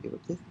to... I'll give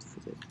up this for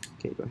this.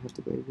 Okay, do I have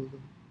to go over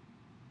them?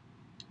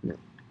 No.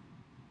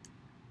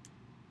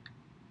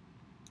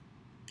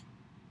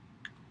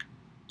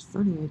 It's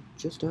funny, I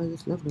just started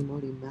this level, I'm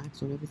already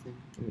max on everything.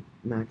 I mean,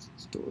 max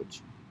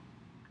storage.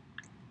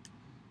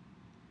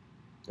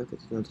 Okay,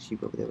 there's another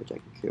sheep over there which I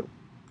can kill.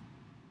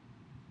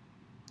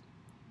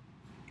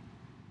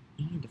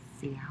 And a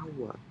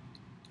flower.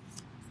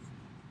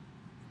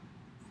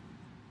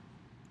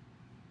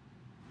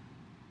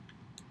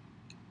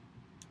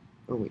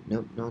 Oh wait,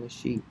 nope, not a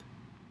sheep.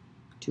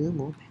 2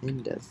 more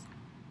pandas.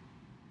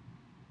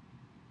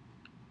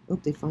 Oh,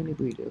 they finally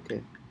breed,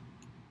 okay.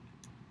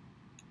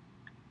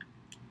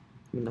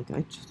 I mean, like,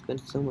 I just spent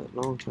so much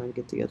long trying to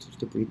get the others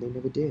to breed, they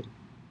never did.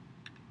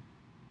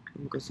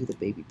 I'm gonna go see the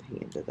baby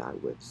panda that I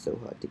worked so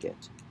hard to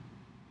get.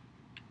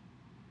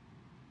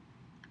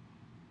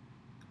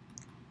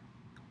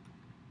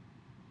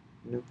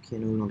 Nope,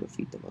 can no longer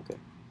feed them, okay.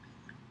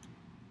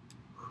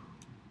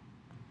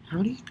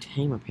 How do you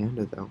tame a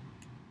panda, though?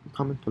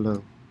 Comment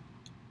below.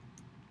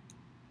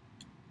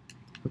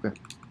 Okay.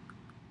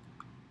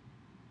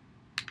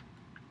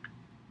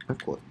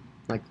 Of course.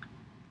 Like,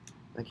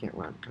 I can't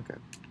run, okay.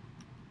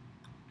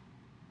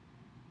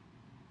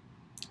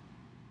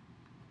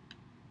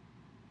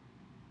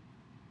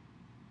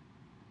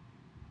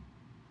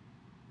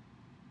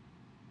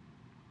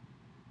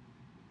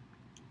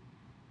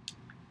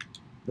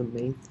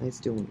 I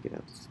still want to get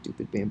out of the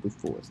stupid bamboo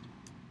forest.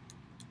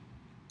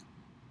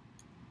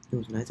 It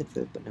was nice at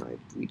first, but now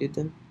I've breeded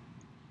them.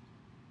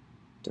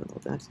 Done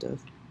all that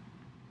stuff.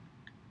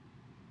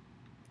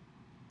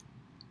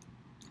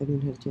 I haven't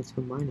even had a chance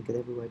to go mining because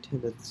everywhere I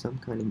turn there's some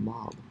kind of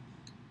mob.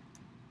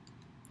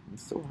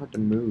 It's so hard to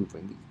move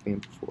in these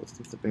bamboo forests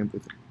since the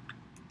bamboos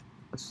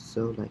are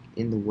so, like,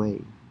 in the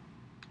way.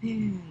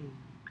 Hey!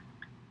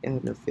 I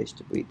have no fish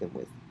to breed them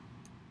with.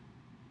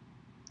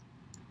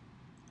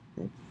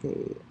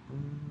 Okay,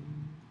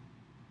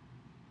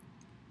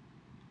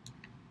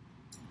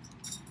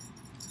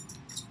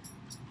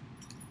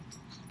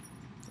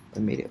 I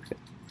made it, okay.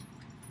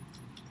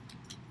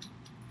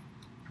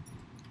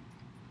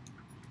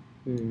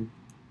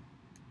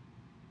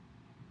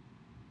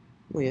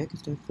 Oh yeah, I can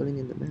start filling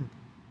in the map.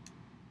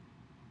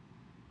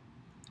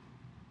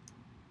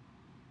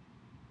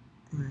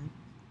 Alright.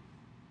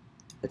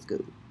 Let's go.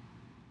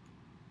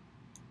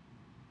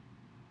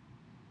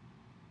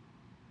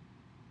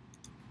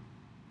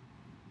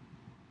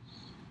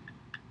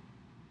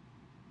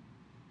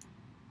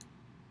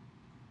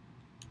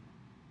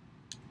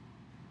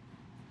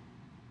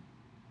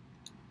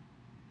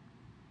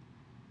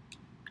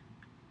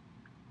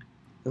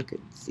 Okay,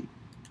 let's see.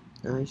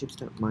 I should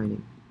start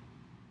mining.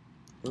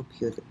 Oh,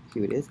 here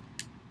it is.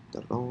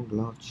 The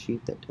long-lost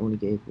sheep that only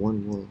gave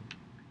one wool.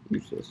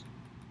 Useless.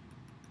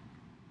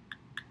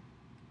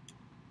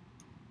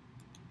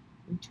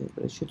 Okay,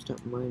 but I should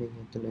start mining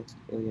at the next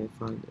area I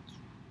find that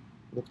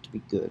looks to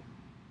be good.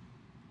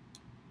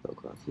 Go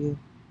across here.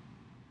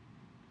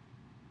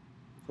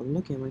 If I'm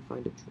lucky, I might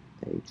find a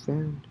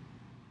drowned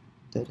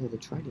that has a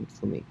trident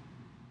for me.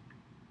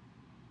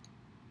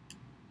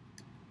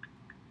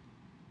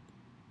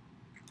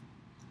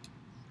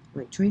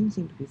 My tridents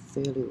seem to be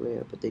fairly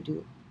rare, but they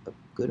do a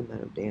good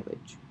amount of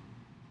damage.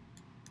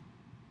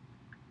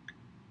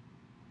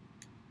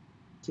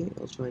 Okay,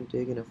 I'll try and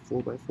dig in a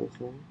 4x4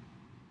 hole.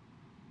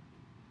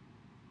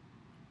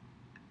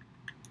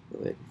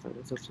 That way I can find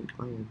myself some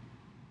iron.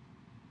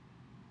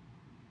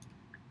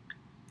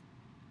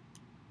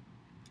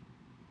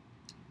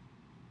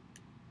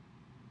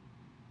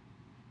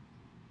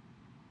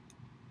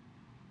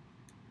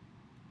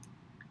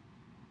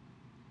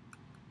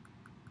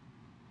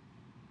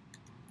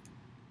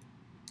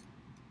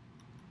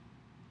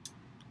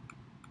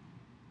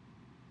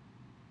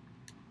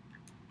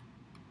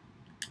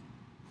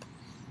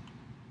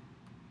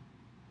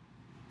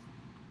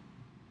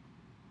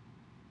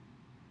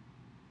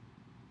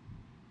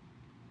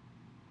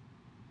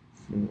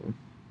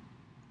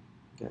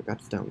 Okay, I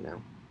got stone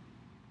now.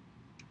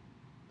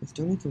 I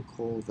still need some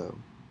coal though.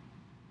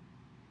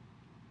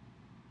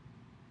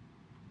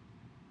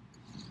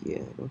 Yeah,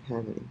 I don't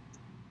have any.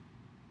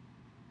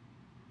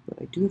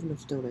 But I do have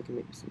enough stone I can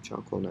make me some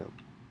charcoal now.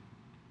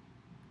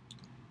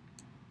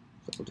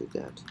 So I'll do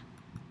that.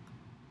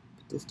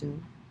 Put this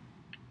down.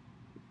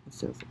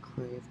 Myself a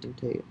crafting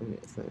table,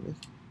 furnace.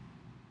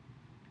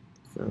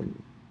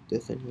 Some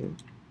this in here.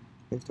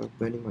 And start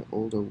burning my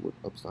older wood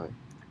upside.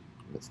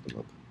 Mix them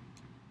up.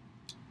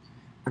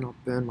 And I'll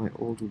burn my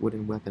old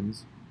wooden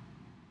weapons.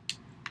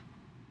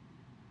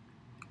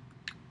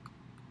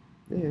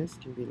 This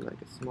can be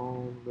like a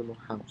small little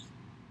house.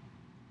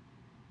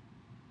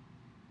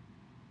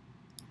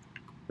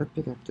 That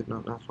pickaxe did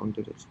not last long,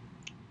 did it?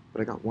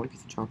 But I got one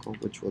piece of charcoal,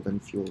 which will then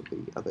fuel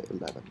the other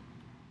 11.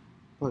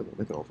 Probably won't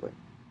make it all the way.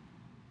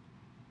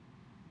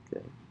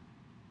 Okay.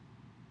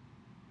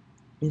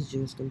 It's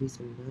just gonna be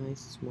some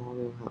nice small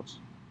little house.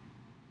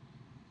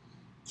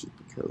 Keep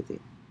it cozy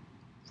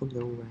from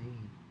the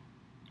rain.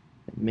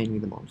 And mainly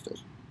the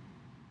monsters.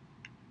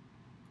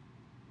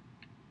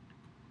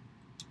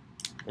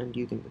 And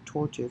using the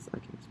torches, I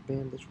can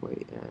expand this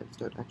way and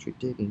start actually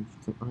digging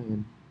for some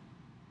iron.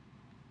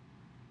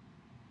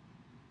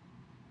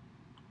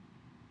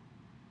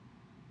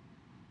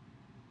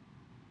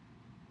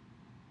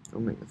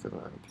 I'll make this a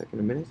pick in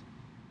a minute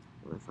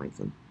when I find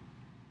some.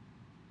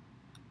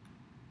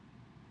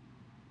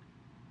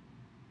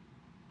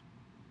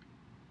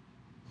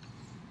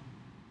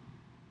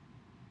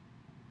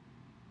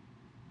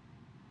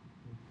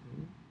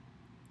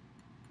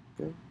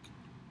 Go.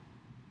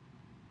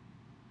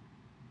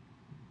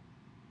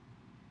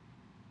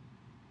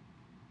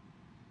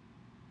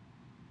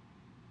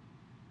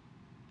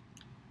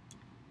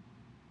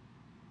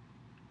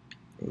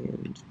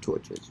 And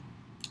torches.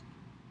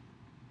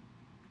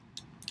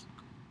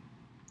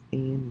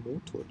 And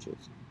more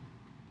torches.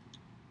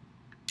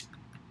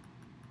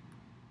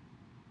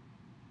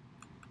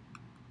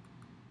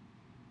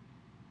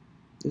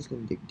 Just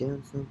gonna dig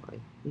down some. I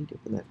hate it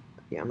when that.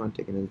 Yeah, I'm not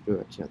digging in this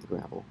direction of the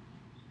gravel.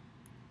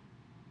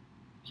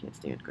 Can't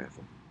stand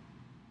gravel.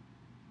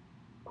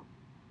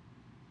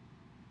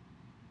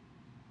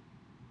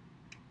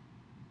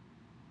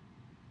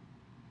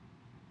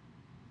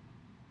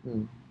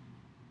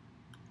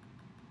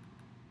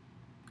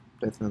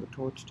 Place another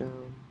torch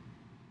down.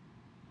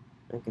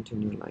 And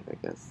continue, like, I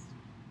guess.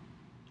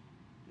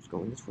 Just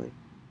going this way.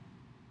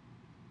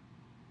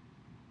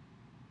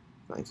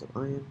 Find some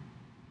iron.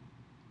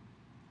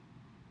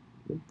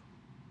 Whoop.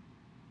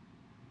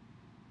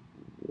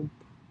 Whoop.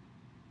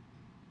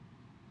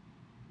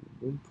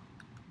 Whoop.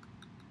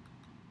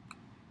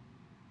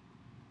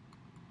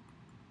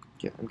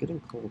 Yeah, I'm getting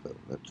coal though.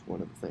 That's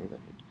one of the things I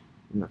need.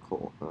 Not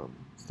coal,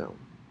 stone.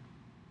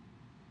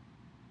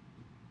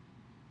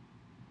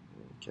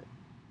 Okay.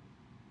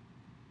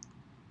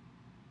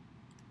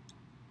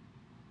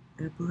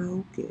 I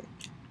broke it.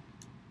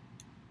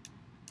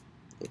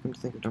 I come to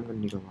think of it, I'm gonna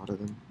need a lot of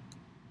them.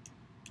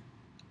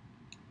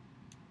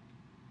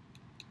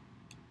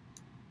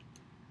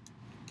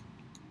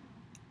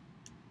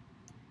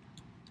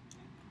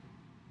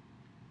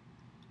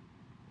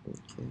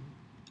 Okay.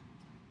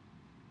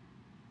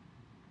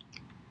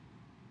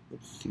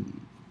 Let's see.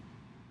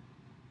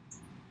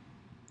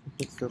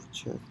 Let's go for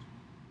chest.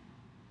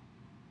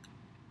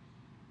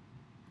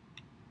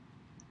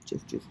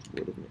 Just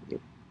wood, isn't it?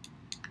 Yep.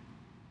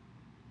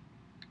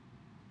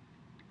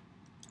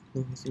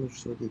 Now I see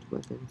which of these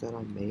weapons that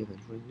I may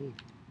eventually need.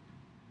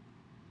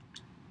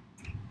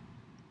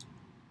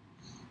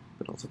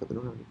 But also that we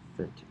don't have any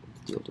flint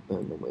and steel to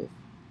burn them with,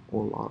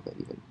 or lava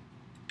even.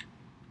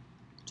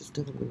 Just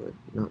stuff I'm gonna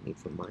not need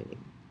for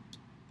mining.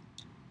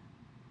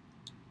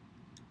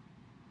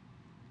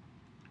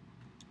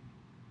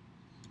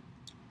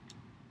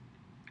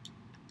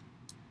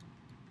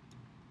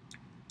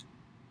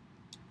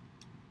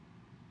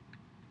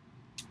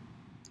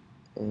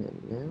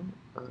 And now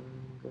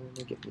I'm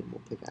gonna get me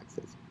more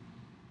pickaxes.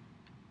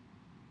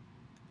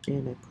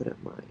 And I put up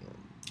my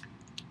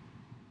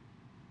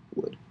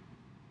wood.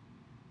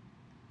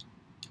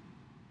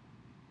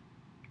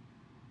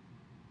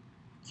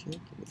 Okay,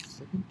 give me a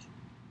second.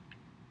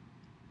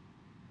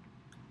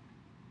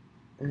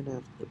 And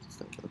I've put up the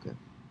stuff, okay.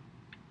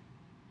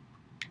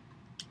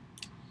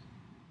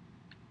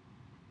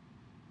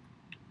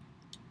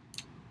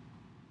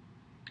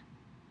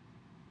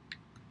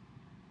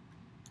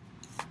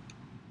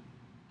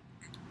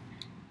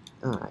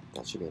 Alright,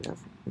 that should be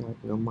enough. Now I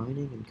can go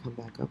mining and come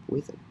back up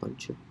with a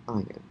bunch of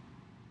iron.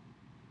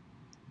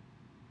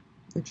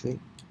 Actually,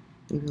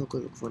 maybe I'll go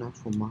look for an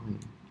actual mine.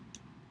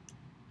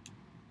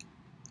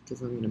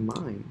 Because I mean, a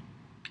mine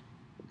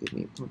will give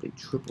me probably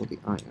triple the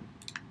iron.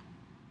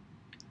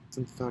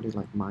 Since it's already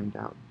like mined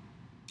out.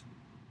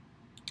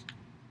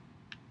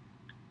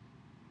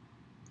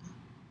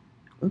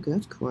 Okay,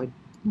 that's cool.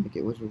 Like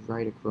it was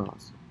right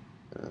across.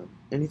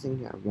 Anything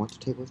here I want to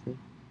take with me?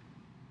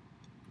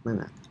 My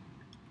map.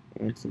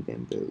 And some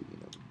bamboo, you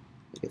know.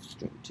 I guess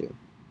string too.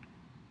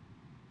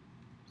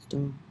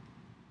 Stone.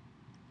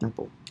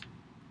 Apple.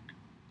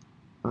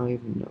 I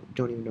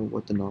don't even know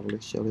what the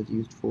Nautilus shell is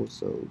used for,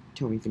 so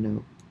tell me if you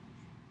know.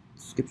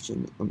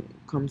 Description,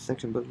 comment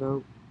section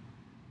below.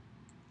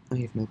 I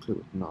have no clue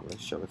what the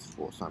Nautilus shell is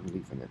for, so I'm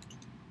leaving it.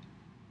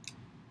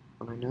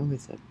 All I know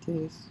is that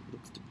this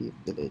looks to be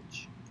a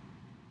village.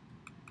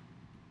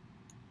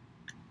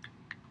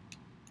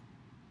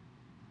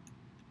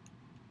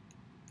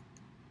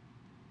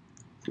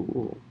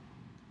 Cool.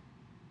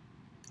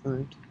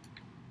 Alright.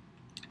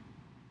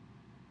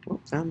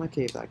 Well, found my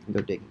cave that I can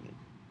go digging in.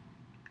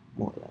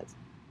 More or less.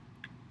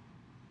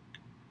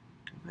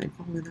 If I had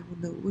fallen that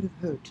one, though, it would have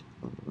hurt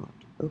a lot.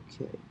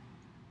 Okay.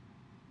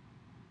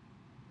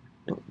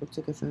 Well, looks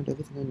like I found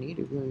everything I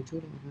needed, really and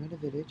truly. I found a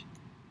village,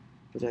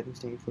 which I can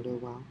stay in for a little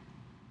while.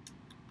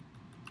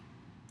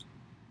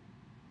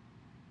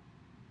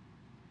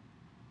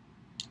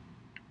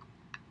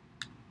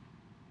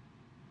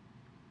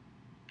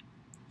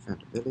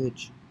 Found a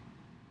village,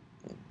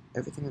 and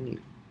everything I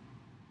need.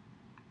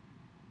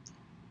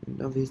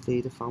 And obviously,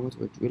 the farmers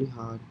worked really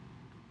hard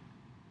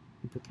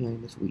in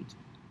preparing this wheat,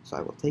 so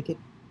I will take it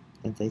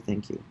and say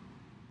thank you.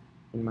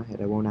 In my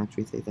head, I won't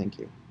actually say thank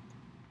you.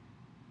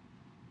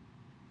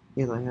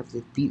 Yes, I have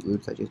these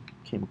beetroots, I just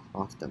came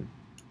across them.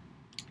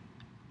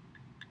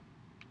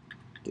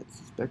 Didn't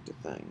suspect a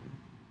thing.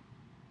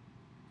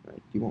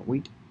 Alright, do you want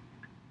wheat?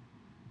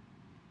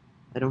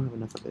 I don't have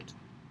enough of it,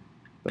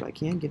 but I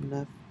can get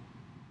enough.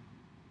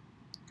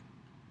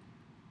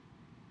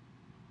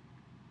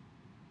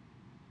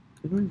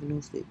 I don't even know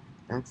if they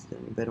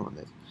accidentally bet on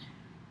this.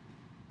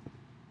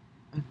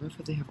 I love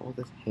how they have all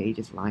this hay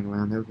just lying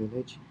around their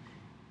village,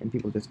 and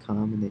people just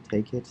come and they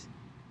take it.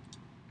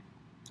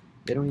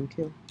 They don't even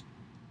kill.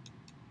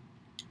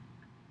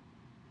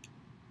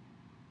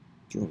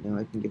 Joel, now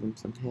I can give him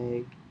some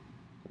hay.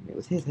 I mean, it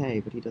was his hay,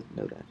 but he doesn't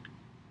know that.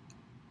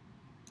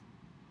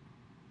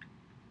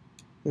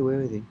 Hey,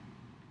 where is he?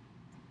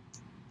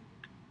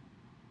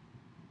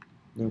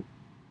 Nope.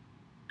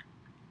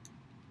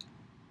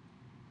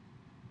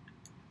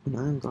 And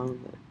I'm gone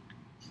there.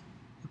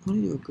 He'll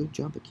probably do a good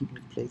job at keeping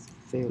the place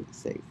fairly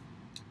safe.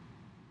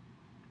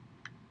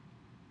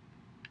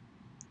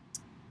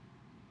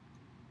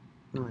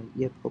 Alright,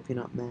 yep, hope you're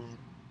not mad.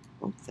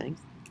 Oh,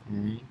 thanks.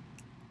 Hey.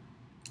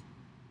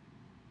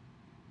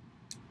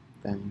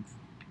 Thanks.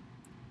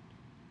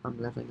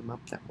 I'm leveling him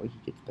up, that way he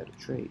gets better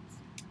trades.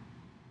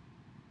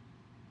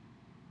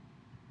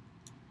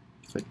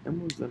 It's like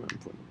emeralds are not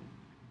important.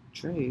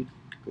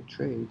 Good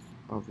trades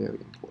are very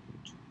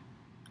important.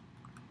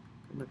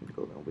 I'm not gonna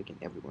go around waking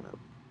everyone up.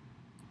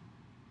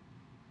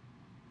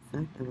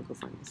 In fact, I'm gonna go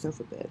find myself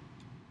a bed.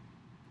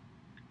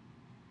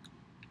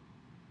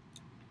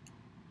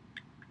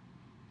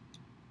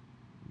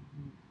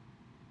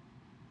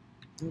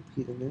 Nope,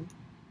 he's in there.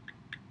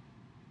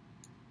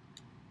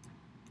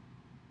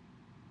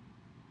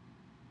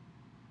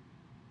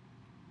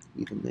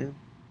 Even there.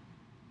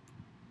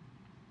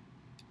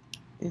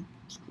 Yeah,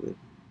 screw it.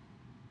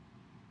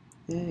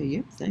 Hey,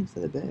 yep, thanks for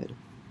the bed.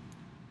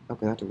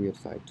 Okay, that's a weird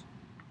sight.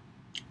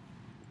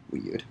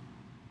 Weird.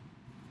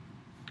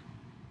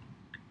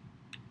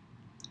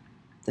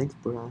 Thanks,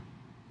 brah.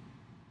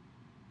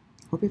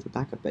 Hope you have a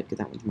backup bed, because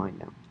that one's mine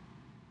now.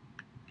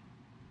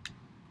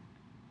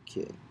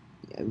 Okay.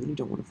 Yeah, I really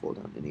don't want to fall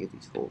down any of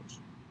these holes.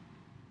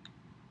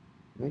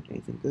 Right,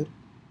 anything good?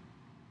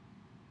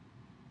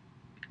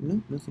 No,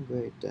 nothing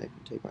great that I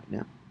can take right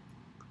now.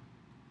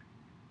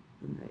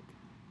 Alright.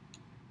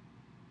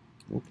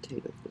 More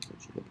potatoes, that's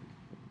what you're looking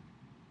for.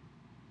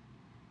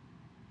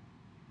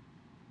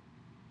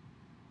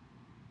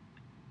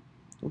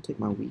 Don't take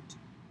my wheat.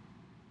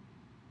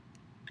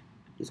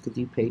 Just because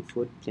you paid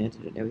for it,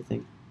 planted it and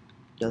everything,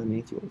 doesn't mean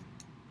it's yours.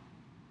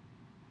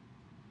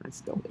 I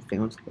stole it,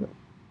 found squirrel.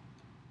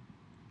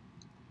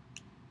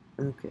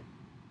 Okay,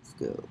 let's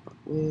go.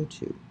 Where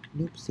to?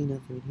 Nope, see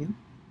nothing in here.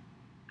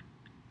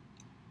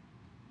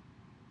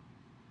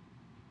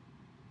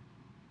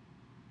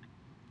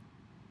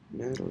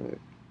 Nerd alert.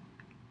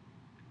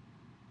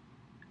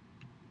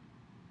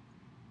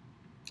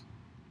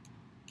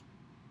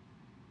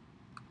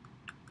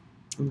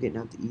 I'm getting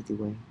out the easy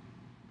way.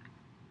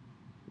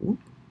 Whoop.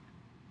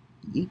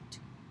 Yeet.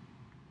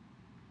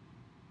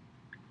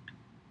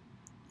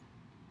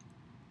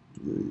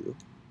 Yeah.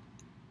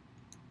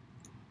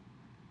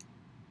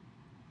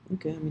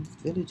 Okay, I mean, this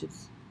village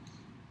is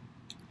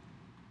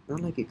not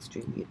like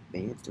extremely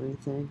advanced or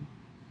anything,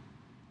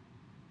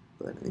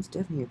 but it's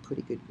definitely a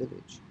pretty good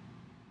village.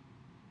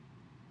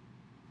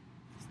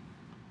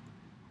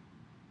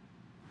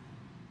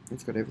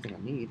 It's got everything I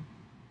need.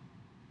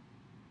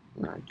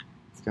 Right.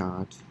 It's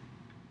got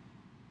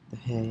the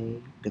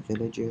hay, the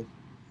villagers.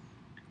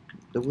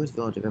 The worst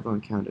village I've ever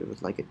encountered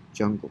was like a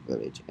jungle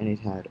village, and it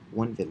had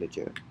one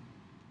villager,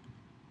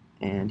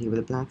 and he was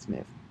a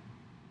blacksmith,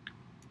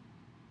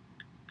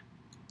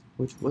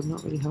 which was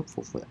not really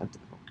helpful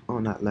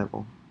on that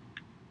level.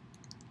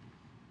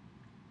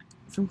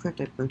 If I'm correct,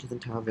 I burnt his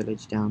entire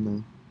village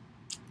down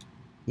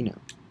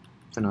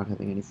for not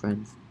having any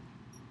friends.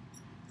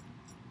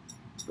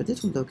 But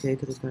this one's okay,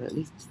 because it's got at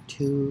least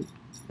 2,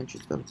 and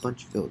it's got a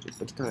bunch of villagers,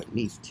 but it's got at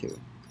least 2.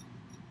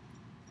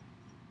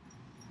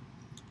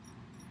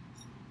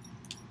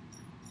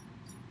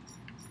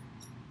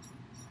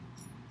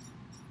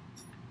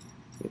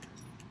 Good.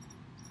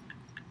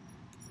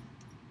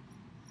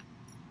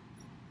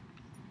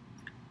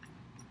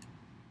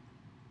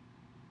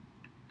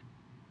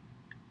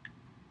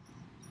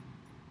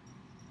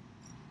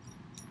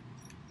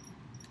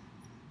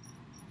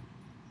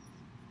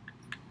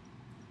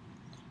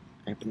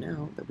 Right, but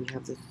now that we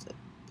have this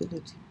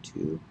ability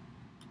to,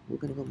 we're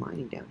gonna go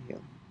mining down here.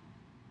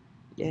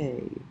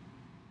 Yay!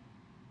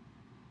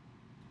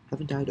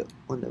 Haven't died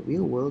on the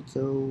real world,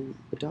 so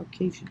a dark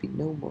cave should be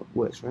no more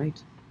worse,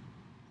 right?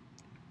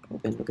 Oh,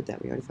 Ben, look at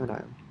that, we already found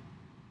iron.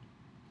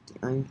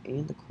 The iron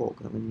and the coal,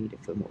 because I'm gonna need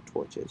it for more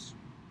torches.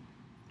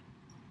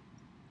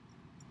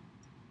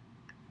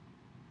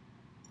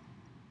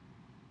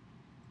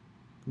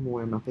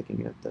 More, I'm not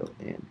picking it up though,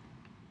 and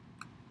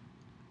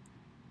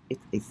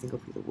it's a single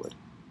piece of wood.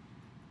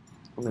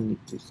 I'm gonna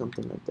need to do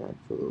something like that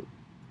for,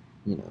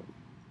 the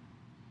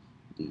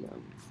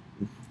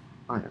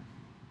iron.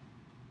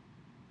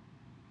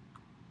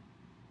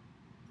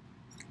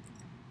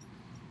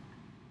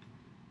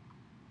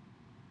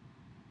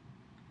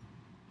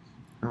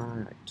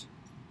 Alright.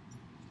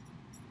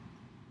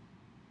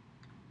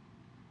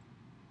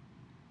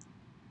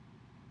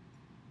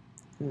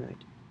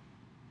 Alright.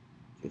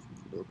 Just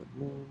a little bit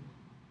more.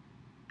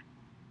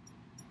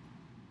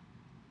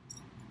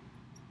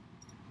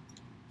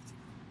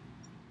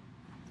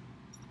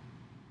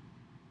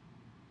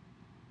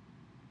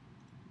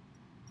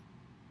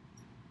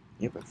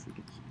 Yep,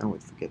 I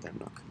always forget that I'm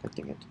not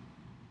collecting it.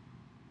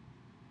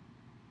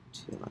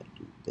 Till I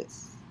do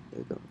this.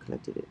 There we go, I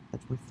collected it.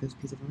 That's my first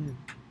piece of iron.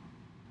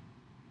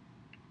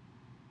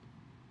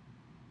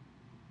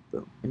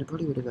 Boom. And I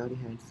probably would have already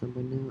had some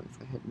by now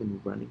if I hadn't been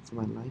running for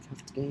my life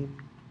half the game.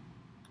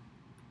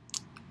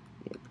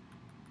 Yep.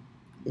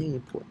 Very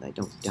important I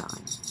don't die.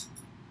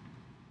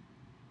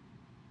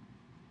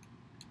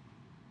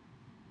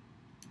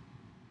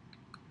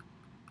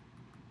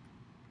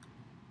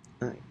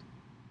 Alright.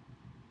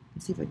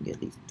 Let's see if I can get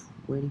at least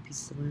 20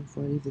 pieces of iron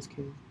before I leave this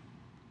cave.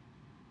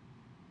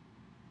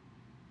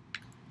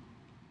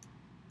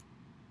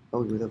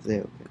 Oh, he was over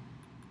there, okay.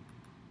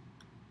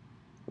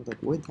 I was like,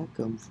 where'd that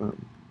come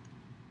from?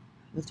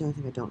 That's the only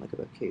thing I don't like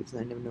about caves,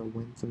 I never know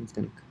when someone's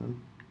gonna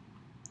come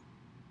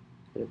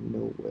out of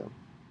nowhere.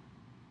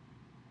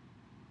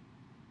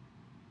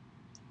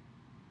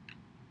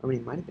 I mean,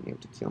 he might have been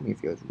able to kill me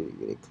if he was really,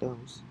 really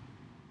close.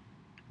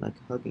 Like,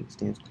 hugging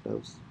stands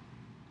close.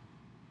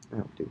 I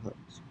don't do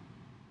hugs.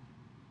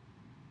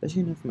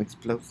 Especially not from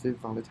explosive,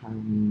 volatile,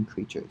 mean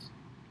creatures.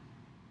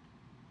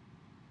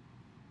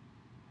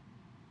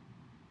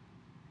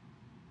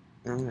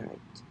 Alright.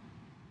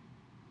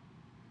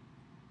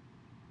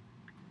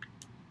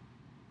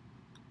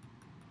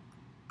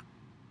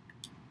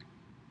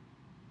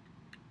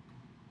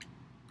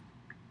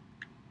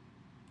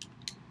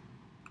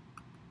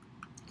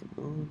 Come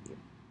on here.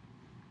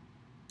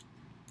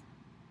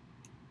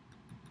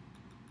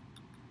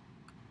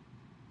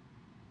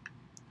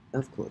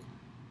 Of course.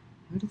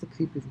 How did the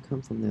creep even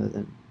come from there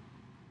then?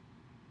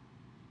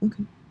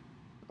 Okay.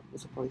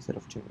 This will probably set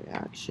off a chain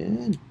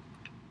reaction.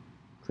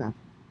 Crap.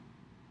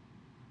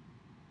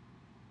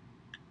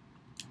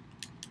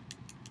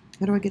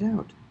 How do I get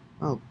out?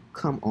 Oh,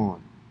 come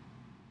on.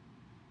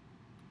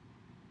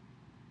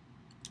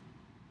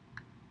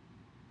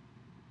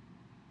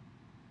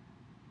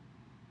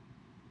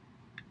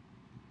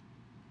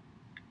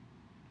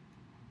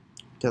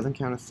 Doesn't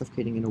count as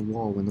suffocating in a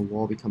wall when the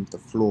wall becomes the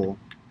floor.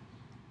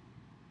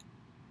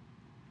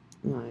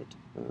 Alright,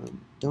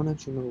 don't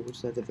actually remember which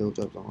side the village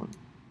I was on.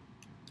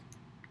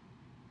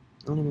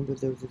 I only remember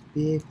there was this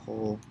big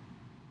hole.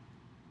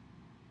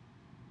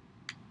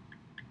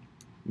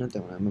 Not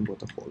that one, I remember what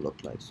the hole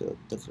looked like, so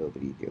that's a little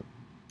bit easier.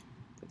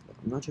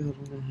 I'm not sure how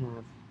long I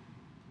have.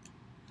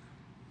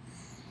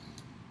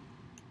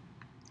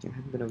 I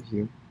haven't been over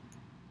here. I'm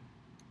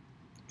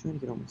trying to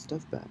get all my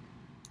stuff back.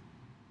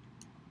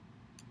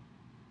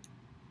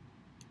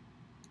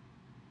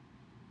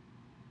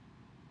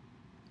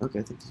 Okay,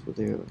 I think this is what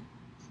they are.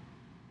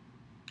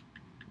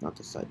 Not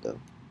this side though.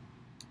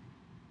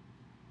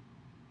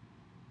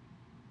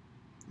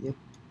 Yep.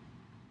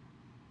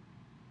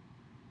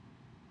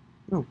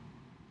 No.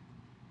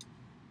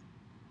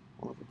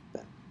 All of it's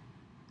back.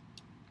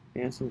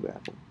 And some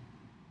gravel.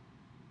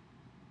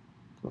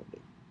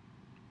 Lovely.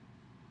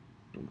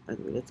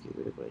 Anyway, let's get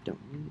rid of what I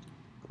don't need.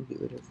 I'll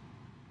get rid of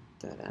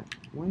that apple.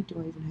 Why do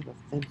I even have a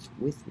fence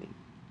with me?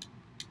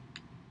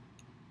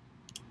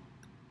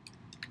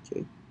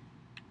 Okay.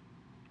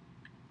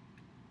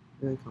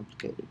 Very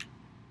complicated.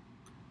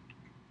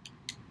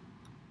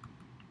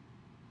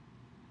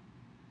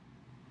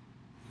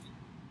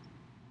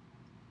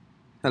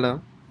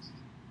 Hello?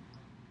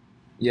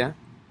 Yeah?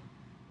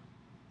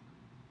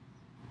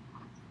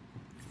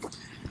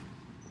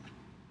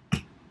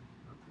 Okay.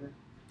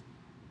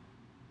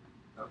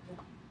 Okay.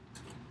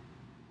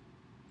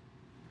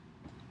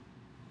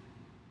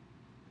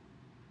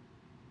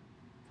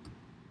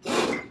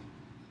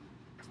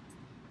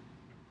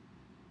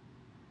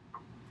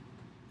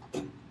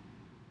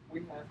 We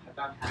have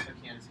about half a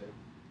can of soup.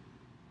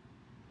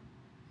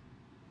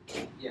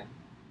 Yeah.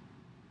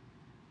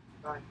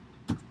 Bye.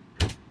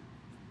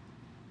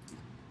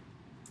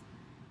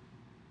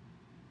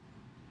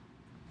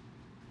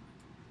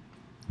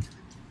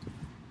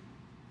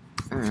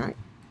 Alright.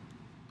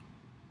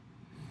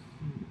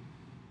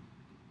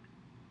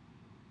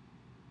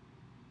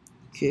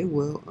 Okay,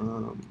 well,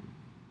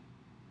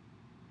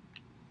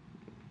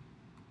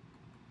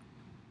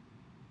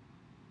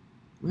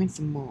 rent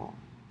some more.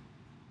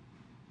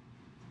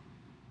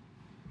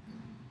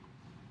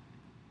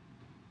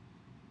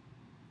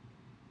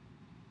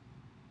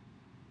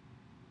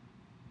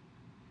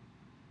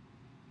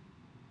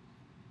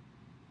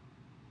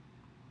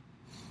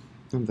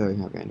 I'm very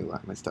happy I knew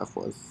what my stuff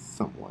was,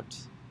 somewhat.